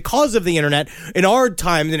understanding, and because of the internet, in our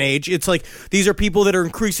time and age, it's like these are people that are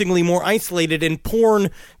increasingly more isolated, and porn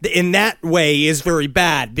in that way is very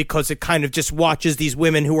bad because it kind of just watches these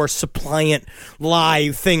women who are suppliant,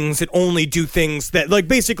 live things that only do things that like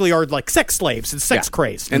basically are like sex slaves and sex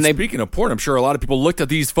crazed. And speaking of porn, I'm sure a lot of people looked at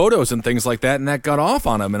these photos and things like that, and that got off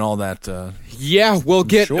on them and all that.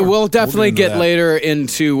 We'll definitely into get that. later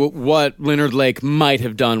into what Leonard Lake might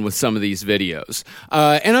have done with some of these videos.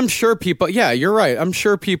 And I'm sure people, you're right. I'm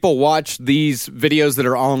sure people watch these videos that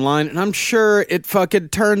are online, and I'm sure it fucking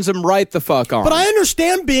turns them right the fuck on. But I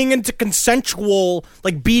understand being into consensual,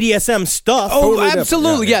 like BDSM stuff. Oh, Totally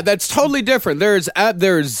absolutely. Yeah, that's totally different.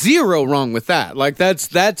 There's zero wrong with that. Like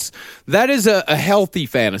that is a healthy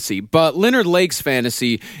fantasy. But Leonard Lake's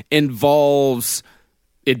fantasy involves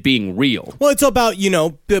it being real. Well, it's about,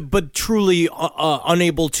 but truly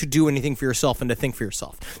unable to do anything for yourself and to think for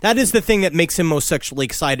yourself. That is the thing that makes him most sexually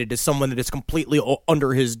excited, is someone that is completely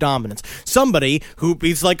under his dominance. Somebody who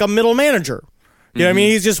he's like a middle manager. You know what I mean?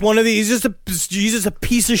 He's just one of these. He's just a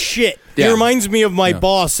piece of shit. Yeah. He reminds me of my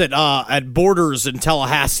boss at Borders in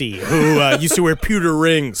Tallahassee, who used to wear pewter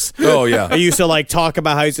rings. Oh, yeah. I used to like talk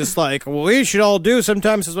about how he's just like, well, we should all do.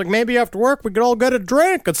 Sometimes it's like maybe after work we could all get a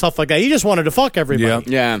drink and stuff like that. He just wanted to fuck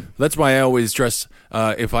everybody. Yeah. That's why I always dress,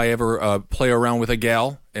 if I ever play around with a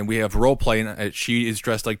gal and we have role playing, she is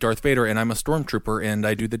dressed like Darth Vader and I'm a stormtrooper and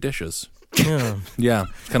I do the dishes. Yeah,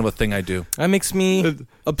 it's kind of a thing I do. That makes me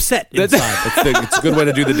upset inside. It's a good way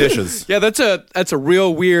to do the dishes. Yeah, that's a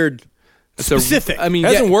real weird. Specific. I mean,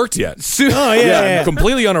 It hasn't worked yet. Oh, yeah. I'm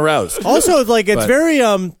completely unaroused. Also, it's very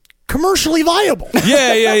commercially viable.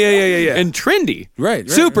 Yeah. and trendy. Right.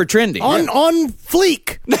 Super trendy. On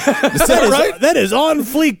fleek. Is that right? That is on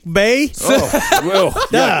fleek, Bay. Oh,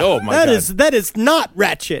 yeah. Oh my God. That is not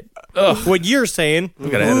ratchet. What you're saying. We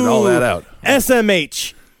gotta edit all that out.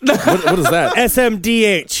 SMH. What is that?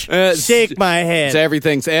 SMDH. Shake my head.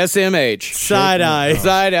 Everything's SMH. Side eye.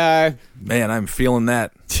 Side eye. Man, I'm feeling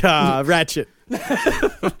that. Ratchet.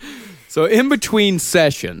 So in between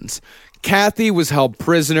sessions, Kathy was held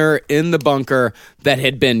prisoner in the bunker that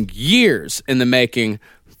had been years in the making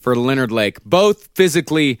for Leonard Lake, both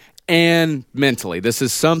physically and mentally. This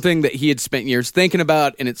is something that he had spent years thinking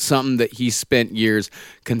about, and it's something that he spent years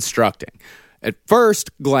constructing. At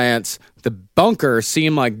first glance, the bunker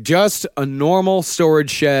seemed like just a normal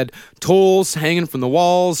storage shed, tools hanging from the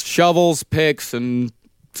walls, shovels, picks, and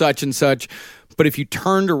such. But if you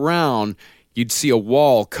turned around, you'd see a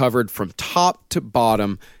wall covered from top to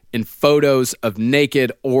bottom in photos of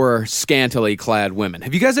naked or scantily clad women.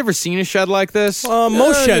 Have you guys ever seen a shed like this?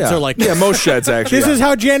 Most sheds are like this. Yeah, most sheds actually. This is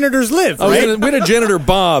how janitors live, right? We had a janitor,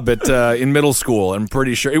 Bob, in middle school. I'm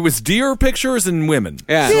pretty sure it was deer pictures and women.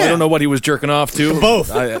 Yeah. So I don't know what he was jerking off to. Both.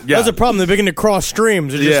 That's a problem. They begin to cross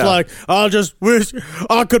streams. They're just like, I just wish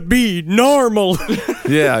I could be normal.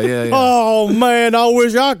 Yeah. Oh, man, I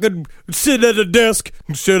wish I could sit at a desk.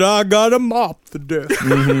 Instead, I got to mop the desk.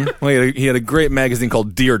 Mm-hmm. Well, he had a great magazine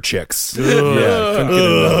called Deer Chicks. Couldn't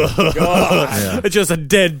get enough. It's just a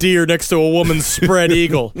dead deer next to a woman's spread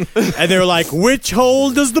eagle. And they're like, which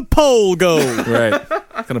hole does the pole go? Right.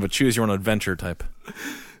 Kind of a choose-your-own-adventure type.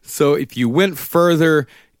 So if you went further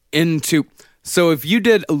if you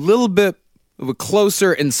did a little bit of a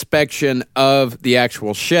closer inspection of the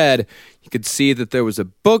actual shed, you could see that there was a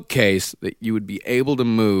bookcase that you would be able to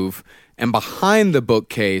move, and behind the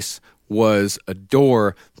bookcase was a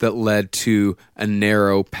door that led to a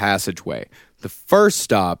narrow passageway. The first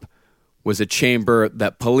stop was a chamber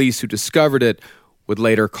that police who discovered it would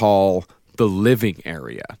later call the living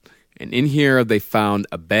area. And in here, they found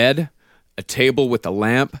a bed, a table with a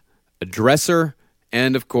lamp, a dresser,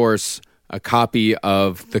 and, of course, a copy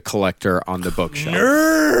of The Collector on the bookshelf.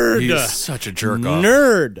 Nerd! He's such a jerk-off.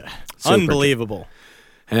 Nerd! Unbelievable.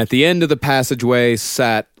 And at the end of the passageway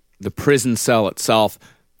sat the prison cell itself.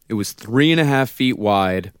 It was 3.5 feet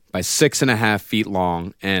wide by 6.5 feet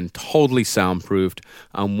long and totally soundproofed.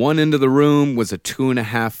 On one end of the room was a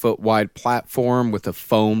 2.5 foot wide platform with a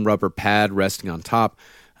foam rubber pad resting on top,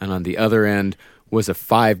 and on the other end was a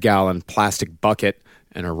 5-gallon plastic bucket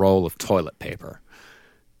and a roll of toilet paper.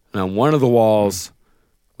 And on one of the walls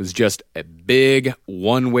was just a big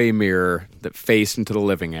one-way mirror that faced into the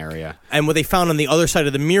living area. And what they found on the other side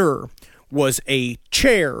of the mirror was a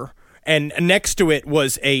chair, and next to it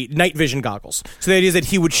was a night vision goggles. So the idea is that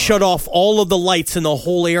he would shut off all of the lights in the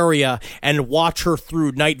whole area and watch her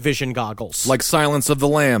through night vision goggles. Like Silence of the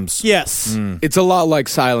Lambs. Yes. It's a lot like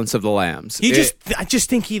Silence of the Lambs. I just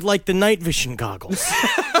think he liked the night vision goggles.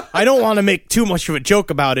 I don't want to make too much of a joke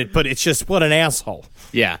about it, but it's just, what an asshole.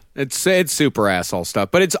 Yeah, it's super asshole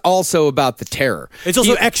stuff, but it's also about the terror. It's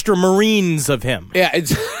also extra Marines of him. Yeah,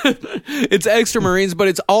 it's extra Marines, but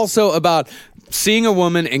it's also about seeing a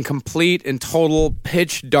woman in complete and total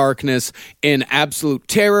pitch darkness, in absolute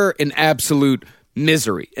terror, in absolute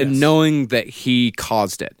misery, and knowing that he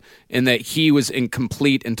caused it, and that he was in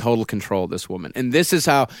complete and total control of this woman. And this is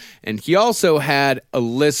how, and he also had a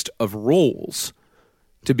list of rules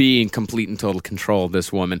to be in complete and total control of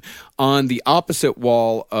this woman. On the opposite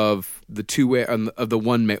wall of the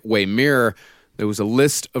one-way mirror, there was a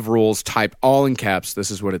list of rules typed all in caps.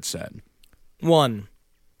 This is what it said. 1.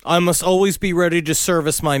 I must always be ready to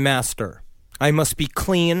service my master. I must be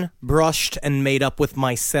clean, brushed, and made up with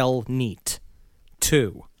my cell neat.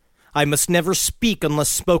 2. I must never speak unless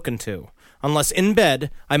spoken to. Unless in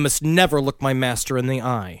bed, I must never look my master in the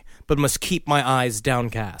eye, but must keep my eyes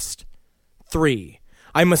downcast. 3.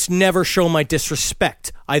 I must never show my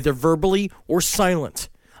disrespect, either verbally or silent.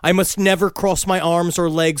 I must never cross my arms or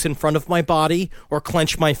legs in front of my body or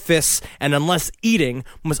clench my fists, and unless eating,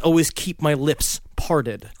 must always keep my lips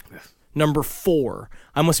parted. 4,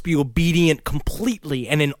 I must be obedient completely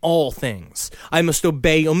and in all things. I must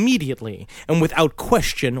obey immediately and without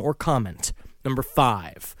question or comment.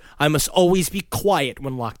 5, I must always be quiet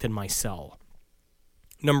when locked in my cell.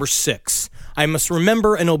 6, I must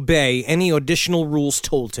remember and obey any additional rules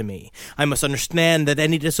told to me. I must understand that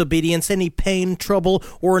any disobedience, any pain, trouble,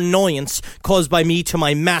 or annoyance caused by me to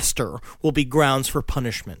my master will be grounds for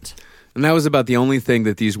punishment. And that was about the only thing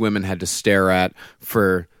that these women had to stare at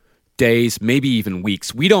for days, maybe even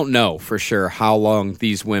weeks. We don't know for sure how long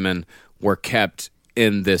these women were kept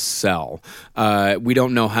in this cell. We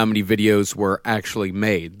don't know how many videos were actually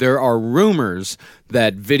made. There are rumors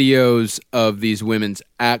that videos of these women's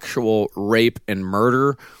actual rape and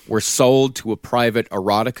murder were sold to a private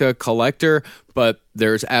erotica collector, but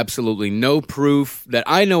there's absolutely no proof that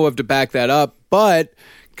I know of to back that up. But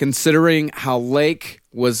considering how Lake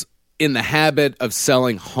was in the habit of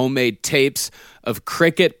selling homemade tapes of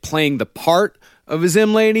Cricket playing the part of his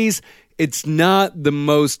M-ladies, it's not the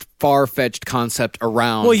most far-fetched concept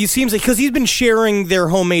around. Well, it seems like, because he's been sharing their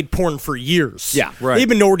homemade porn for years. Yeah, right. They've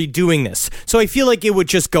been already doing this. So I feel like it would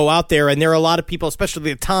just go out there, and there are a lot of people,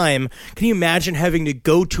 especially at the time, can you imagine having to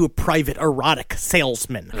go to a private erotic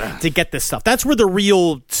salesman to get this stuff? That's where the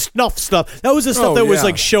real snuff stuff, that was the stuff that was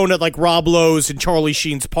like shown at like Rob Lowe's and Charlie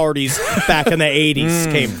Sheen's parties back in the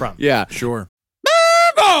 80s came from. Yeah. Sure.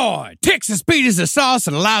 Boy, Texas Pete is a sauce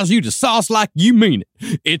that allows you to sauce like you mean it.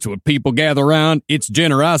 It's what people gather around, it's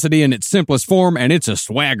generosity in its simplest form, and it's a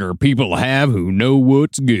swagger people have who know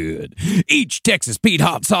what's good. Each Texas Pete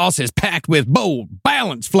hot sauce is packed with bold,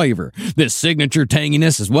 balanced flavor. This signature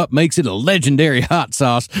tanginess is what makes it a legendary hot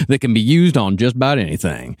sauce that can be used on just about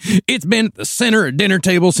anything. It's been at the center of dinner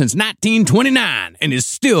table since 1929 and is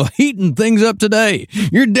still heating things up today.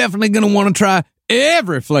 You're definitely going to want to try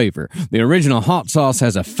every flavor. The original hot sauce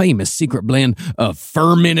has a famous secret blend of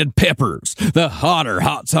fermented peppers. The hotter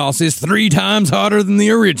hot sauce is 3 times hotter than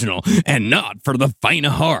the original, and not for the faint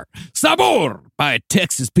of heart. Sabor by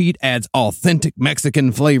Texas Pete adds authentic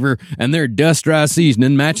Mexican flavor, and their dust dry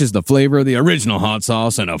seasoning matches the flavor of the original hot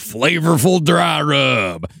sauce in a flavorful dry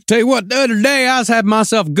rub. Tell you what, the other day I was having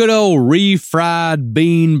myself a good old refried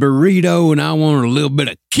bean burrito, and I wanted a little bit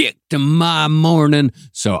of kick to my morning,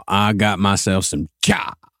 so I got myself some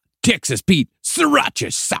Texas Pete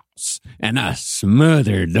sriracha sauce, and I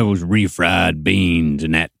smothered those refried beans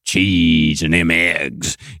and that cheese and them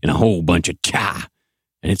eggs in a whole bunch of chai,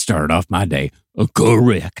 and it started off my day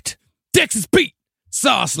correct. Texas Pete,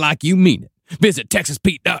 sauce like you mean it. Visit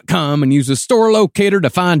TexasPete.com and use the store locator to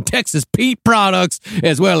find Texas Pete products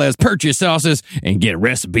as well as purchase sauces and get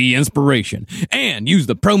recipe inspiration. And use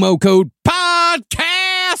the promo code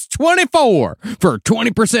PODCAST24 for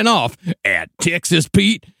 20% off at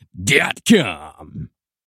TexasPete.com.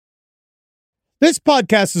 This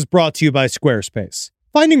podcast is brought to you by Squarespace.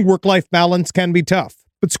 Finding work-life balance can be tough,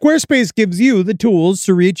 but Squarespace gives you the tools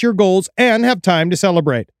to reach your goals and have time to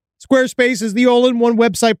celebrate. Squarespace is the all-in-one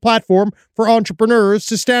website platform for entrepreneurs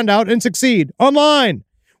to stand out and succeed online.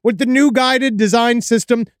 With the new guided design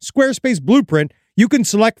system, Squarespace Blueprint, you can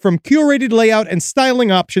select from curated layout and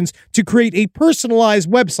styling options to create a personalized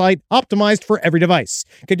website optimized for every device.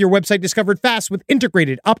 Get your website discovered fast with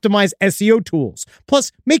integrated, optimized SEO tools.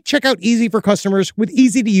 Plus, make checkout easy for customers with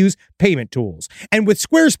easy-to-use payment tools. And with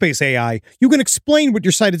Squarespace AI, you can explain what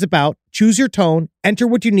your site is about, choose your tone, enter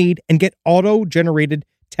what you need, and get auto-generated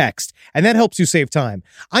text, and that helps you save time.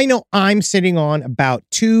 I know I'm sitting on about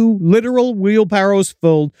 2 literal wheelbarrows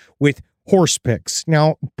filled with horse pics.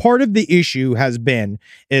 Now, part of the issue has been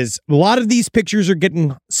is a lot of these pictures are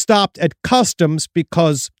getting stopped at customs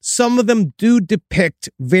because some of them do depict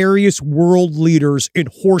various world leaders in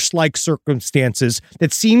horse-like circumstances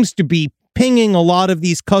that seems to be pinging a lot of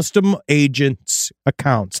these custom agents'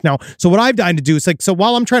 accounts. Now, so what I've done to do is so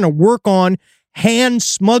while I'm trying to work on hand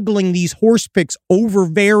smuggling these horse pics over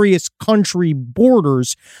various country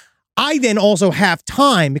borders, I then also have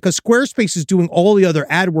time, because Squarespace is doing all the other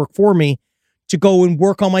ad work for me, to go and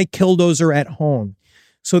work on my Killdozer at home.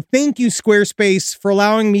 So thank you, Squarespace, for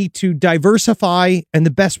allowing me to diversify in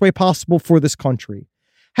the best way possible for this country.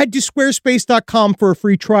 Head to squarespace.com for a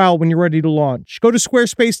free trial when you're ready to launch. Go to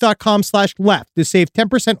squarespace.com/left to save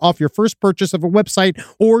 10% off your first purchase of a website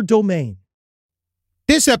or domain.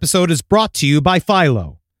 This episode is brought to you by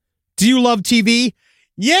Philo. Do you love TV?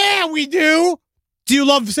 Yeah, we do. Do you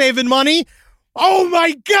love saving money? Oh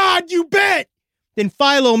my God, you bet. Then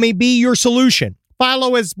Philo may be your solution.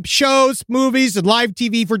 Philo has shows, movies, and live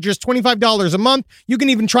TV for just $25 a month. You can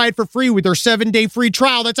even try it for free with their 7-day free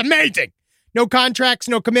trial. That's amazing. No contracts,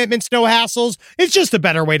 no commitments, no hassles. It's just a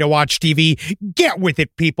better way to watch TV. Get with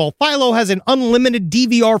it, people. Philo has an unlimited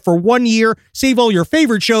DVR for 1 year. Save all your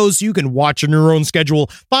favorite shows so you can watch on your own schedule.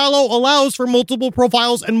 Philo allows for multiple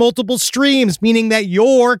profiles and multiple streams, meaning that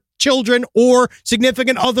your children or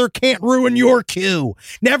significant other can't ruin your queue.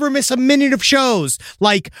 Never miss a minute of shows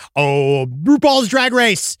like, RuPaul's Drag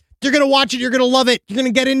Race, You're going to watch it. You're going to love it. You're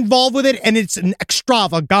going to get involved with it, and it's an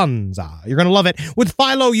extravaganza. You're going to love it. With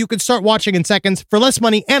Philo, you can start watching in seconds for less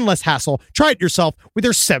money and less hassle. Try it yourself with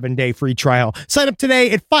your 7-day free trial. Sign up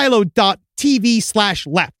today at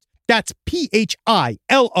philo.tv/left. That's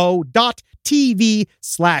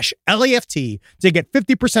philo.tv/LEFT to get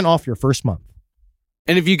 50% off your first month.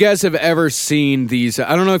 And if you guys have ever seen these,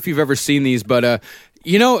 I don't know if you've ever seen these, but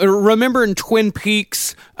remember in Twin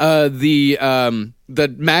Peaks, the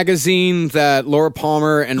magazine that Laura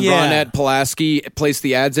Palmer and Ronette Pulaski placed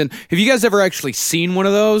the ads in? Have you guys ever actually seen one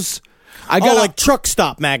of those? I got like truck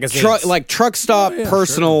stop magazines, truck stop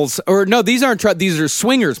personals, sure. Or no, these aren't. These are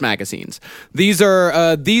swingers magazines. These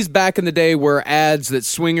are these back in the day were ads that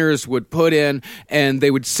swingers would put in, and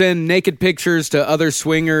they would send naked pictures to other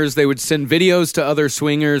swingers. They would send videos to other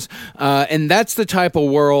swingers, and that's the type of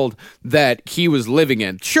world that he was living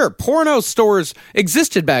in. Sure, porno stores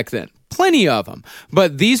existed back then. Plenty of them.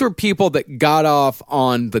 But these were people that got off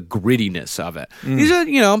on the grittiness of it. These are,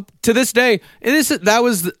 to this day, that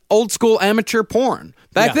was old school amateur porn.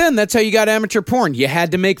 Back then, that's how you got amateur porn. You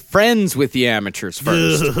had to make friends with the amateurs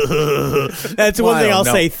first. That's one thing I'll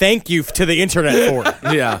say thank you to the internet for.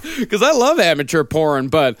 Yeah. Because I love amateur porn,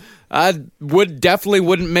 but I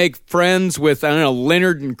wouldn't make friends with,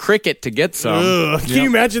 Leonard and Cricket to get some. Can you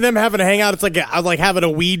imagine them having a hangout? It's like having a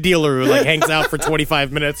weed dealer who hangs out for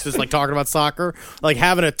 25 minutes just talking about soccer. Like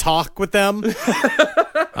having a talk with them.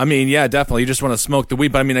 I mean, yeah, definitely. You just want to smoke the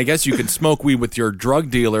weed. But I mean, I guess you can smoke weed with your drug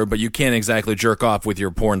dealer, but you can't exactly jerk off with your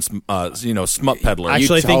porn, smut peddler.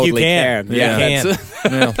 Actually, I think you can. Yeah.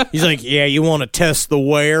 He's like, you want to test the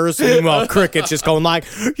wares? And meanwhile, Cricket's just going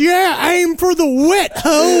aim for the wet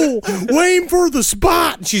hole. Aim for the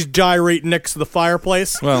spot. And she's gyrating next to the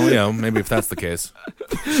fireplace. Well, maybe if that's the case.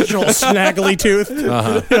 She's all snaggly toothed.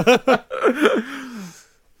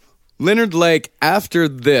 Leonard Lake, after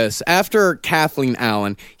Kathleen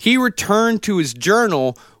Allen, he returned to his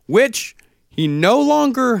journal, which he no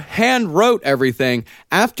longer hand wrote everything.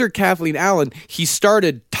 After Kathleen Allen, he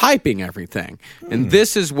started typing everything. And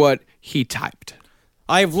this is what he typed.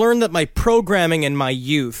 I have learned that my programming in my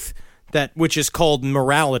youth, which is called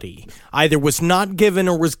morality, either was not given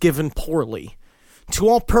or was given poorly. To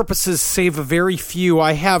all purposes save a very few,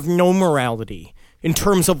 I have no morality. In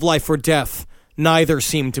terms of life or death, neither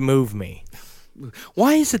seem to move me.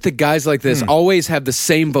 Why is it that guys like this always have the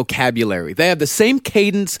same vocabulary? They have the same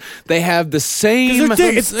cadence. They have the same...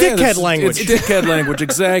 It's dickhead language. It's dickhead language,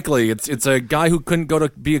 exactly. It's a guy who couldn't go to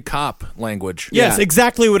be a cop language. Yes,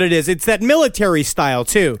 exactly what it is. It's that military style,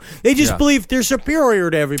 too. They just believe they're superior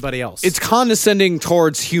to everybody else. It's condescending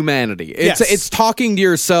towards humanity. It's talking to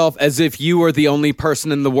yourself as if you are the only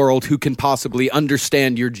person in the world who can possibly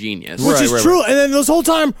understand your genius. Which is true. And then this whole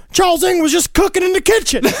time, Charles Ng was just cooking in the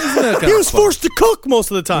kitchen. He was forced to cook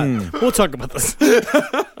most of the time. We'll talk about this.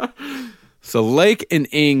 So Lake and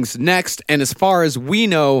Ng's next, and as far as we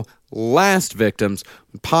know, last victims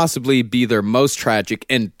would possibly be their most tragic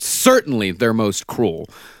and certainly their most cruel.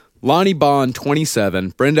 Lonnie Bond,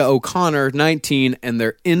 27, Brenda O'Connor, 19, and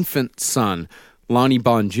their infant son, Lonnie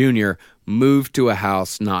Bond Jr., moved to a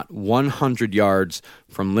house not 100 yards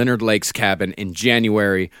from Leonard Lake's cabin in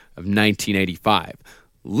January of 1985.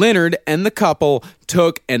 Leonard and the couple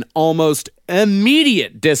took an almost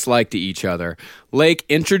immediate dislike to each other. Lake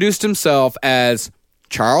introduced himself as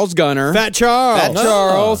Charles Gunner. Fat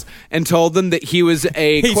Charles. And told them that he was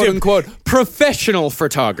a quote-unquote professional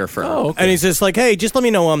photographer. Oh, okay. And he's just like, hey, just let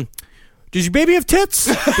me know, does your baby have tits?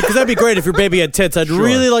 Because that'd be great if your baby had tits. I'd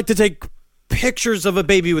really like to take pictures of a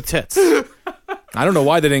baby with tits. I don't know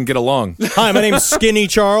why they didn't get along. Hi, my name's Skinny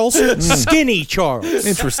Charles. Skinny Charles.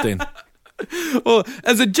 Interesting. Well,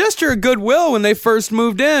 as a gesture of goodwill, when they first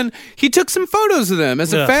moved in, he took some photos of them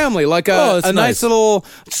as a family, like a nice little,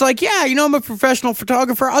 just like, I'm a professional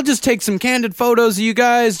photographer. I'll just take some candid photos of you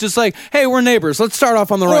guys. Just like, hey, we're neighbors. Let's start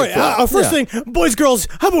off on the right foot. First thing, boys, girls,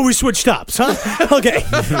 how about we switch tops, huh? Okay.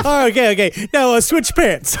 All right, okay. Now, switch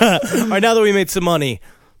pants. All right, now that we made some money,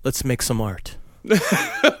 let's make some art.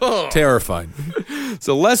 Terrified.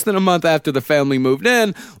 So less than a month after the family moved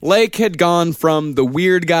in, Lake had gone from the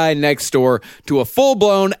weird guy next door to a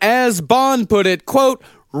full-blown, as Bond put it, quote,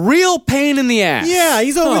 real pain in the ass. Yeah,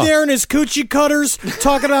 he's over there in his coochie cutters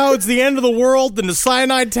talking about how it's the end of the world and the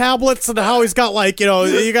cyanide tablets and how he's got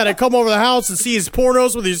you got to come over the house and see his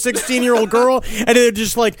pornos with his 16-year-old girl. And they're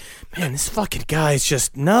just like, man, this fucking guy's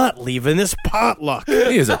just not leaving this potluck.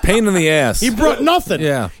 He is a pain in the ass. He brought nothing.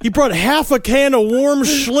 Yeah. He brought half a can of warm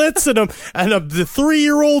Schlitz and the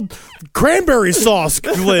 3-year-old cranberry sauce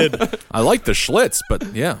lid. I like the Schlitz,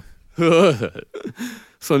 but yeah.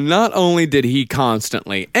 So not only did he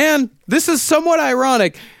constantly, and this is somewhat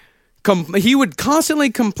ironic, he would constantly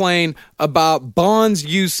complain about Bond's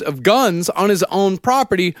use of guns on his own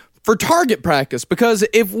property for target practice. Because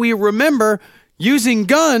if we remember, using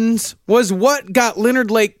guns was what got Leonard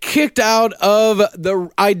Lake kicked out of the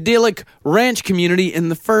idyllic ranch community in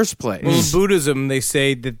the first place. In Buddhism, they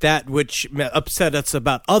say that which upset us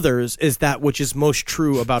about others is that which is most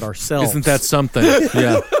true about ourselves. Isn't that something?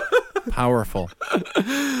 Yeah. Powerful.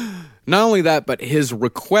 Not only that, but his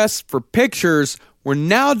requests for pictures were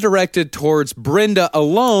now directed towards Brenda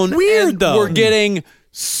alone. Weird, though. We're getting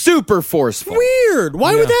super forceful. Weird.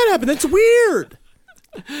 Why would that happen? That's weird.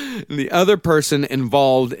 The other person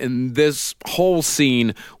involved in this whole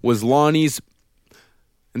scene was Lonnie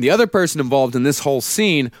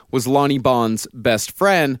Bond's best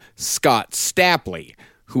friend, Scott Stapley,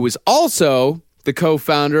 who was also the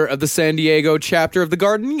co-founder of the San Diego chapter of the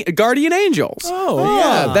Guardian Angels. Oh,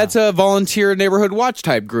 yeah. That's a volunteer neighborhood watch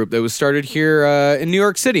type group that was started here in New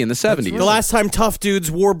York City in the 70s. The last time tough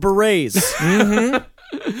dudes wore berets. Mm-hmm.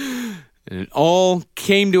 And it all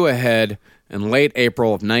came to a head in late April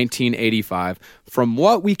of 1985. From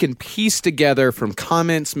what we can piece together from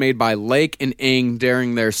comments made by Lake and Ng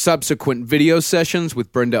during their subsequent video sessions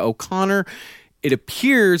with Brenda O'Connor, it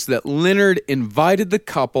appears that Leonard invited the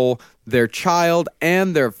couple, their child,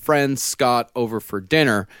 and their friend Scott over for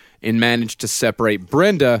dinner and managed to separate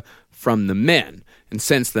Brenda from the men. And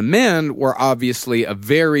since the men were obviously a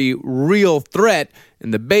very real threat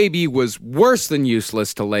and the baby was worse than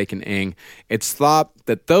useless to Lake and Ng, it's thought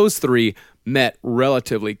that those three met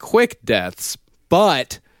relatively quick deaths,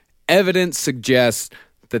 but evidence suggests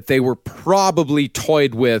that they were probably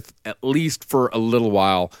toyed with at least for a little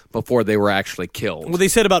while before they were actually killed. What they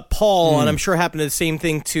said about Paul, and I'm sure happened the same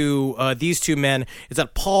thing to these two men, is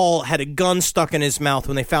that Paul had a gun stuck in his mouth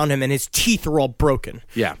when they found him, and his teeth were all broken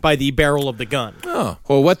by the barrel of the gun. Oh.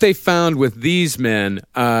 Well, what they found with these men,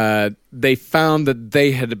 they found that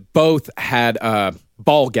they had both had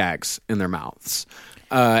ball gags in their mouths.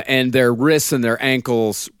 And their wrists and their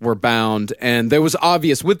ankles were bound, and there was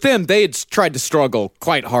obvious with them. They had tried to struggle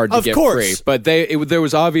quite hard to get free, but there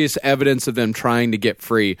was obvious evidence of them trying to get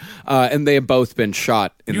free, and they had both been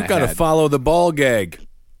shot in the head. You got to follow the ball gag.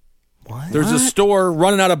 What? There's a store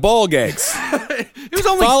running out of ball gags. It was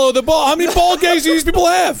only follow the ball. How many ball gags do these people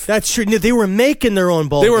have? That's true. They were making their own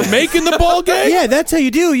ball. They were making the ball gag? Yeah, that's how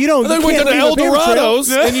you do. You don't. They went to the El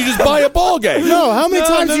Dorados and you just buy a ball gag. No, how many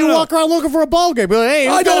times do you walk around looking for a ball gag? Be like, hey,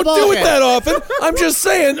 I don't do it that often. I'm just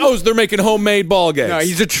saying. Oh, they're making homemade ball gags. No,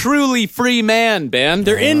 he's a truly free man, Ben.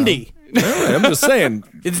 They're indie. All right, I'm just saying.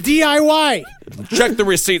 It's DIY. Check the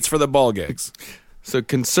receipts for the ball gags. So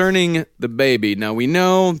concerning the baby, now we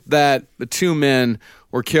know that the two men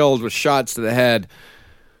were killed with shots to the head.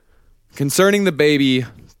 Concerning the baby,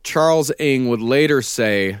 Charles Ng would later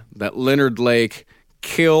say that Leonard Lake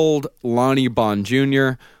killed Lonnie Bond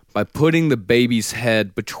Jr. by putting the baby's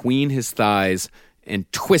head between his thighs and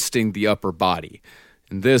twisting the upper body.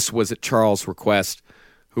 And this was at Charles' request,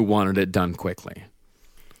 who wanted it done quickly.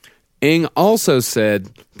 Ng also said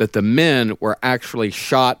that the men were actually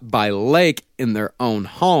shot by Lake in their own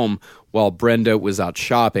home while Brenda was out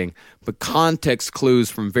shopping, but context clues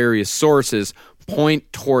from various sources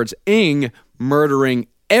point towards Ng murdering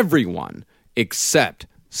everyone except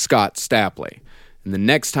Scott Stapley. And the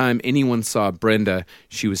next time anyone saw Brenda,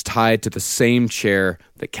 she was tied to the same chair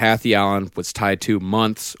that Kathy Allen was tied to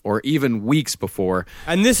months or even weeks before.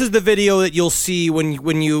 And this is the video that you'll see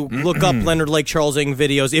when you look up Leonard Lake Charles Ng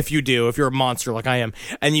videos, if you're a monster like I am,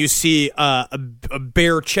 and you see a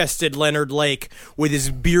bare-chested Leonard Lake with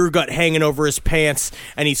his beer gut hanging over his pants,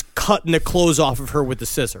 and he's cutting the clothes off of her with the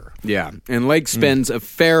scissor. Yeah, and Lake spends a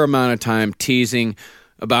fair amount of time teasing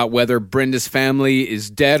about whether Brenda's family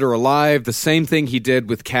is dead or alive, the same thing he did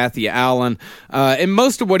with Kathy Allen. And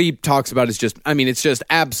most of what he talks about is it's just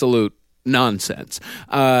absolute nonsense.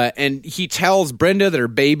 And he tells Brenda that her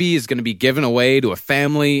baby is going to be given away to a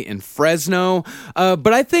family in Fresno.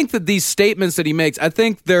 But I think that these statements that he makes, I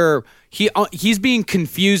think he's being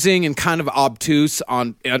confusing and kind of obtuse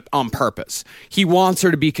on purpose. He wants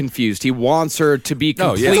her to be confused. He wants her to be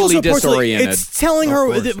completely disoriented. It's telling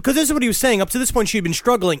her, because this is what he was saying. Up to this point, she'd been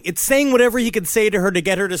struggling. It's saying whatever he could say to her to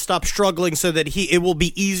get her to stop struggling so that it will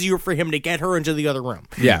be easier for him to get her into the other room.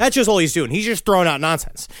 Yeah. That's just all he's doing. He's just throwing out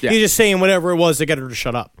nonsense. Yeah. He's just saying whatever it was to get her to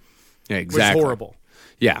shut up. Yeah, exactly. Which is horrible.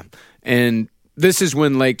 Yeah. And this is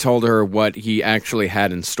when Lake told her what he actually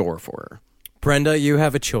had in store for her. Brenda, you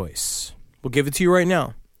have a choice. We'll give it to you right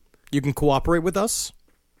now. You can cooperate with us.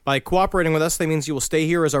 By cooperating with us, that means you will stay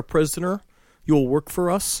here as our prisoner. You will work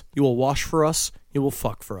for us. You will wash for us. You will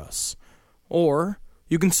fuck for us. Or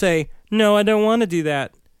you can say, no, I don't want to do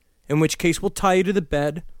that. In which case, we'll tie you to the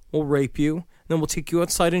bed. we'll rape you, then we'll take you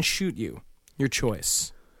outside and shoot you. Your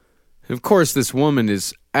choice. Of course, this woman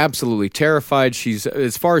is absolutely terrified. She's,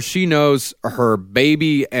 as far as she knows, her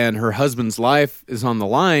baby and her husband's life is on the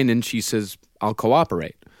line, and she says, I'll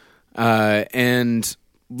cooperate. And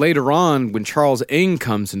later on, when Charles Ng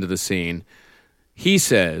comes into the scene, he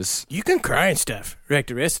says, You can cry and stuff, like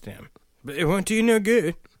the rest of them, but it won't do you no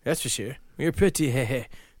good, that's for sure. You're pretty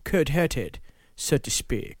cold-hearted, so to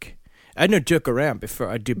speak. I don't joke around before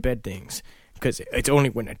I do bad things. Because it's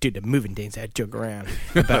only when I do the moving things I joke around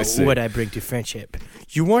about what I bring to friendship.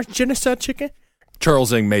 You want General Tso's chicken?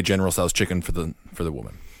 Charles Ng made General Tso's chicken for the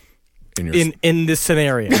woman. In this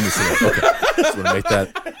scenario. Okay. Just want to make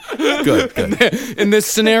that good. in this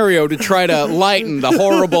scenario to try to lighten the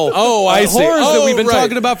horrible horrors that we've been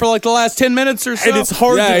talking about for like the last 10 minutes or so. And it's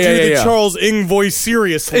hard to do the Charles Ng voice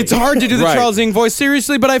seriously. It's hard to do the Charles Ng voice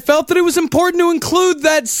seriously, but I felt that it was important to include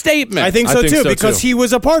that statement. I think so too, because he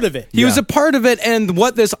was a part of it. He was a part of it, and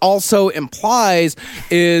what this also implies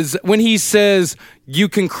is when he says, you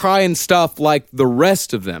can cry and stuff like the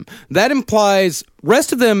rest of them. That implies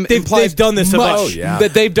they've done this a bunch.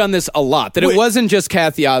 That they've done this a lot. That it wasn't just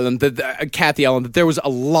Kathy Allen. That there was a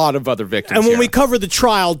lot of other victims. And when we cover the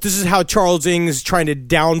trial, this is how Charles Ng is trying to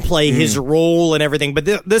downplay his role and everything. But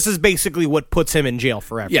this is basically what puts him in jail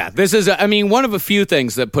forever. Yeah, this is, one of a few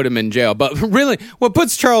things that put him in jail. But really, what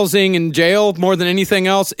puts Charles Ng in jail more than anything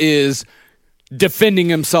else is defending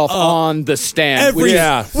himself on the stand. We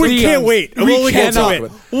can't wait. We cannot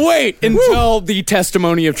wait until the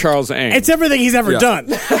testimony of Charles Ng. It's everything he's ever done.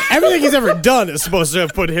 Everything he's ever done is supposed to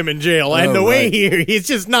have put him in jail. And the way he's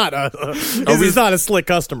just not he's not a slick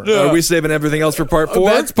customer. Are we saving everything else for part 4?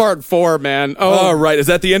 That's part 4, man. All right. Is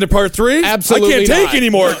that the end of part 3? Absolutely I can't take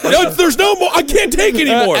anymore. There's no more. I can't take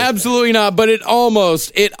anymore. Absolutely not. But it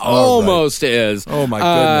almost is. Oh, my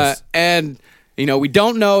goodness. And we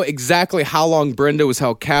don't know exactly how long Brenda was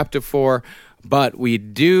held captive for, but we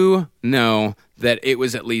do know that it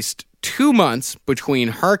was at least 2 months between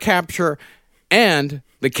her capture and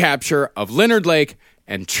the capture of Leonard Lake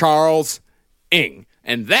and Charles Ng.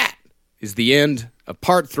 And that is the end of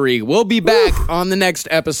part 3. We'll be back on the next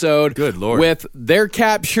episode. Good Lord. With their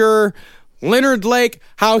capture, Leonard Lake,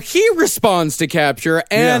 how he responds to capture,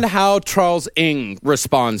 and how Charles Ng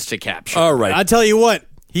responds to capture. All right. I'll tell you what.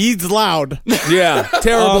 He's loud. Yeah,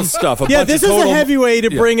 terrible stuff. This is a heavy way to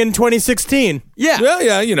bring in 2016. Yeah.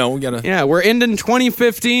 Well, we gotta. Yeah, we're ending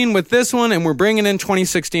 2015 with this one, and we're bringing in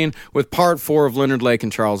 2016 with part 4 of Leonard Lake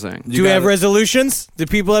and Charles Ng. Do we have resolutions? Do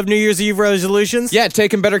people have New Year's Eve resolutions? Yeah,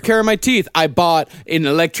 taking better care of my teeth. I bought an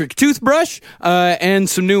electric toothbrush and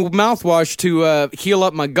some new mouthwash to heal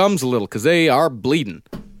up my gums a little, because they are bleeding.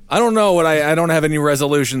 I don't know I don't have any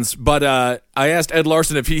resolutions, but I asked Ed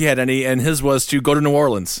Larson if he had any, and his was to go to New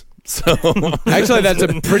Orleans. So actually, that's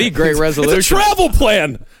a pretty great resolution. It's a travel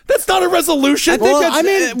plan. That's not a resolution.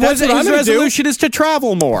 His resolution is to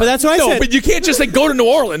travel more. But that's what I said. No, but you can't just say go to New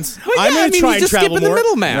Orleans. Well, I'm going to try and travel more. The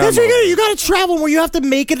middleman. That's what you got to travel more. You have to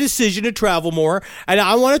make a decision to travel more, and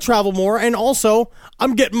I want to travel more. And also,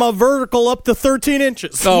 I'm getting my vertical up to 13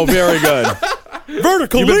 inches. Oh, very good.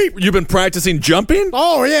 Vertical leap. You've been practicing jumping?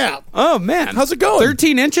 Oh, yeah. Oh, man. How's it going?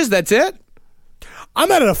 13 inches, that's it? I'm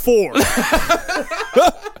at a 4.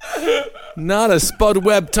 Not a Spud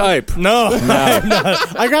Webb type. No.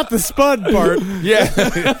 I got the Spud part. Yeah.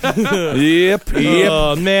 Yep.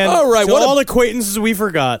 Oh, man. All right. So all acquaintances we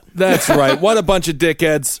forgot. That's right. What a bunch of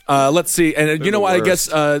dickheads. Let's see. And you know what? I guess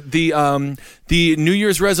the New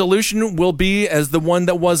Year's resolution will be, as the one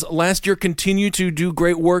that was last year, continue to do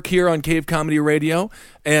great work here on Cave Comedy Radio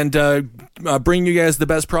and bring you guys the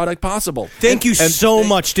best product possible. Thank you so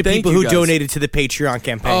much to people who donated to the Patreon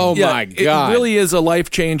campaign. Oh, my God. It really is a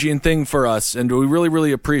life-changing thing for us, and we really,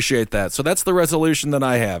 really appreciate that. So that's the resolution that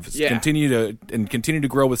I have, is continue to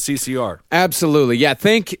grow with CCR. Absolutely. Yeah,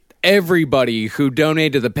 thank everybody who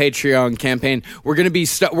donated to the Patreon campaign. We're going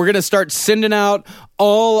to start sending out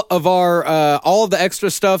all of the extra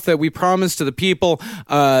stuff that we promised to the people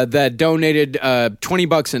that donated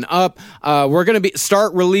 $20 and up. We're going to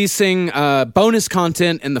start releasing bonus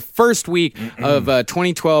content in the first week of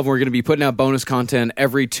 2012. We're going to be putting out bonus content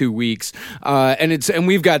every 2 weeks, and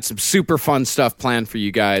we've got some super fun stuff planned for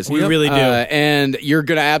you guys. We really do, and you're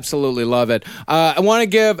going to absolutely love it. I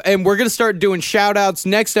want to we're going to start doing shout outs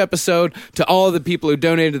next episode to all of the people who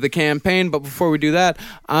donated to the campaign. But before we do that,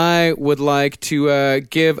 I would like to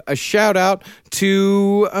give a shout out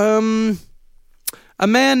to a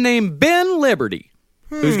man named Ben Liberty.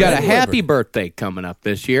 who's got a happy birthday coming up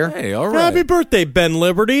this year. Hey, all right. Happy birthday, Ben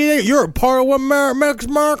Liberty. You're a part of what makes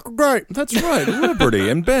America great. That's right, Liberty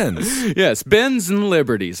and Ben's. Yes, Ben's and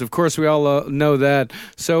Liberties. Of course, we all know that.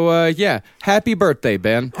 So, happy birthday,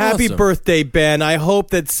 Ben. Happy Awesome. birthday, Ben. I hope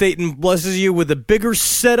that Satan blesses you with a bigger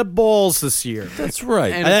set of balls this year. That's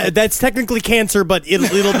right. That's technically cancer, but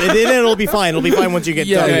it'll be fine. It'll be fine once you get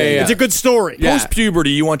done. Yeah. It's a good story. Yeah.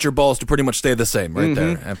 Post-puberty, you want your balls to pretty much stay the same right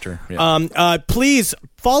there after. Yeah. Please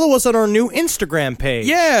follow us on our new Instagram page.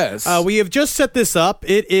 Yes. We have just set this up.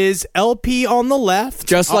 It is LP on the left.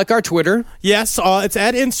 Just like our Twitter. Yes, it's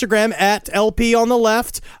at Instagram at LP on the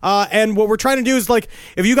left. And what we're trying to do is, like,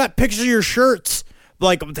 if you got pictures of your shirts,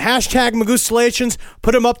 like hashtag Magoostalations,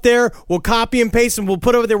 put them up there. We'll copy and paste and we'll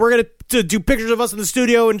put over there. We're going to do pictures of us in the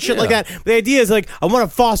studio and shit like that. The idea is, like, I want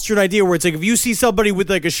to foster an idea where it's like, if you see somebody with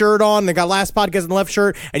like a shirt on, they got Last Podcast on the left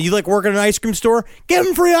shirt, and you like work at an ice cream store, give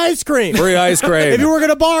them free ice cream. Free ice cream. If you work at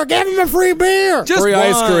a bar, give them a free beer. Just free one.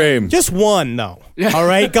 ice cream. Just one, though. All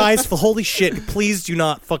right, guys? Holy shit. Please do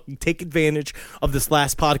not fucking take advantage of this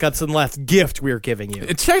Last Podcast on the left gift we are giving you.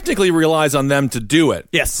 It technically relies on them to do it.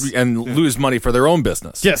 Yes. And lose money for their own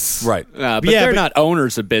business. Yes. Right. But they're not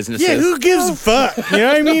owners of businesses. Yeah, who gives a fuck? You know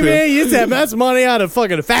what I mean, man? You just that's money out of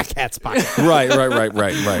fucking a fat cat's pocket. Right.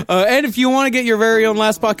 And if you want to get your very own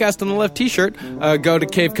Last Podcast on the Left t-shirt, go to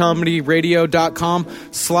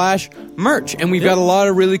cavecomedyradio.com/merch. And we've got a lot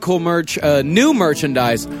of really cool merch, new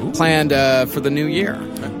merchandise planned for the new year.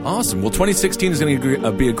 Awesome. Well, 2016 is going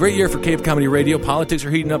to be a great year for Cave Comedy Radio. Politics are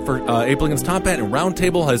heating up for Abe Lincoln's Top Hat, and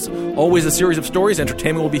Roundtable has always a series of stories.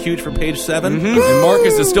 Entertainment will be huge for Page 7. And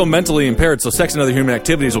Marcus is still mentally impaired, so sex and other human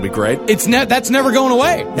activities will be great. That's never going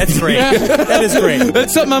away. That's great. That is great.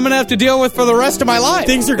 That's something I'm going to have to deal with for the rest of my life.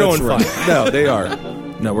 Things are going fine. No, they are.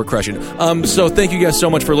 No, we're crushing it. So thank you guys so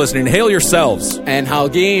much for listening. Hail yourselves. And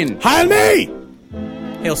Halgeen. Hail me!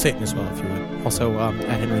 Hail Satan as well, if you would. Also,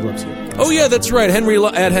 at Henry Loves You. Oh, yeah, that's right.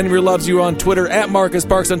 At Henry Loves You on Twitter, at Marcus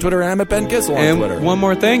Parks on Twitter, and I'm at Ben Kissel on Twitter. And one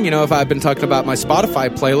more thing, if I've been talking about my Spotify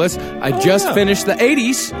playlist, I just finished the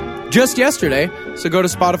 80s just yesterday. So go to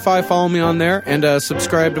Spotify, follow me on there, and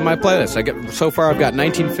subscribe to my playlist. So far, I've got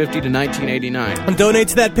 1950 to 1989. And donate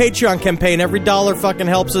to that Patreon campaign. Every dollar fucking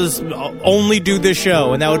helps us only do this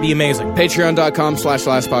show, and that would be amazing.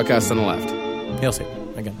 Patreon.com/Last Podcast on the Left. Hail Satan.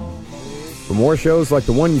 Again. For more shows like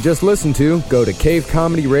the one you just listened to, go to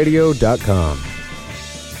cavecomedyradio.com.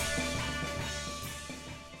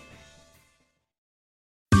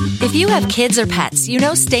 If you have kids or pets, you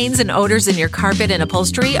know stains and odors in your carpet and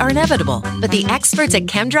upholstery are inevitable, but the experts at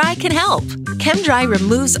ChemDry can help. ChemDry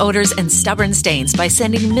removes odors and stubborn stains by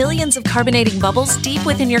sending millions of carbonating bubbles deep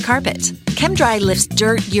within your carpet. ChemDry lifts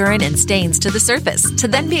dirt, urine, and stains to the surface to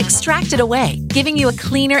then be extracted away, giving you a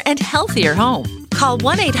cleaner and healthier home. Call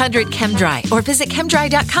 1-800-ChemDry or visit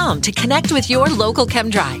chemdry.com to connect with your local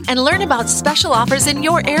ChemDry and learn about special offers in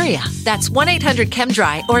your area. That's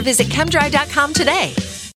 1-800-ChemDry or visit chemdry.com today.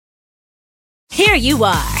 Here you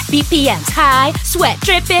are, BPMs high, sweat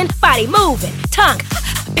dripping, body moving, tongue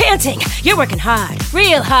panting. You're working hard,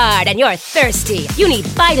 real hard, and you're thirsty. You need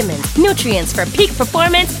vitamins, nutrients for peak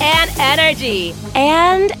performance and energy.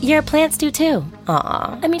 And your plants do too.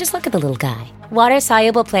 Aw, I mean, just look at the little guy.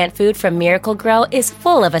 Water-soluble plant food from Miracle Grow is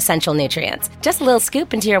full of essential nutrients. Just a little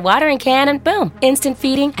scoop into your watering can and boom, instant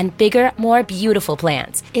feeding and bigger, more beautiful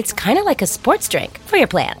plants. It's kind of like a sports drink for your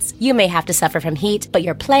plants. You may have to suffer from heat, but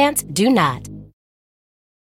your plants do not.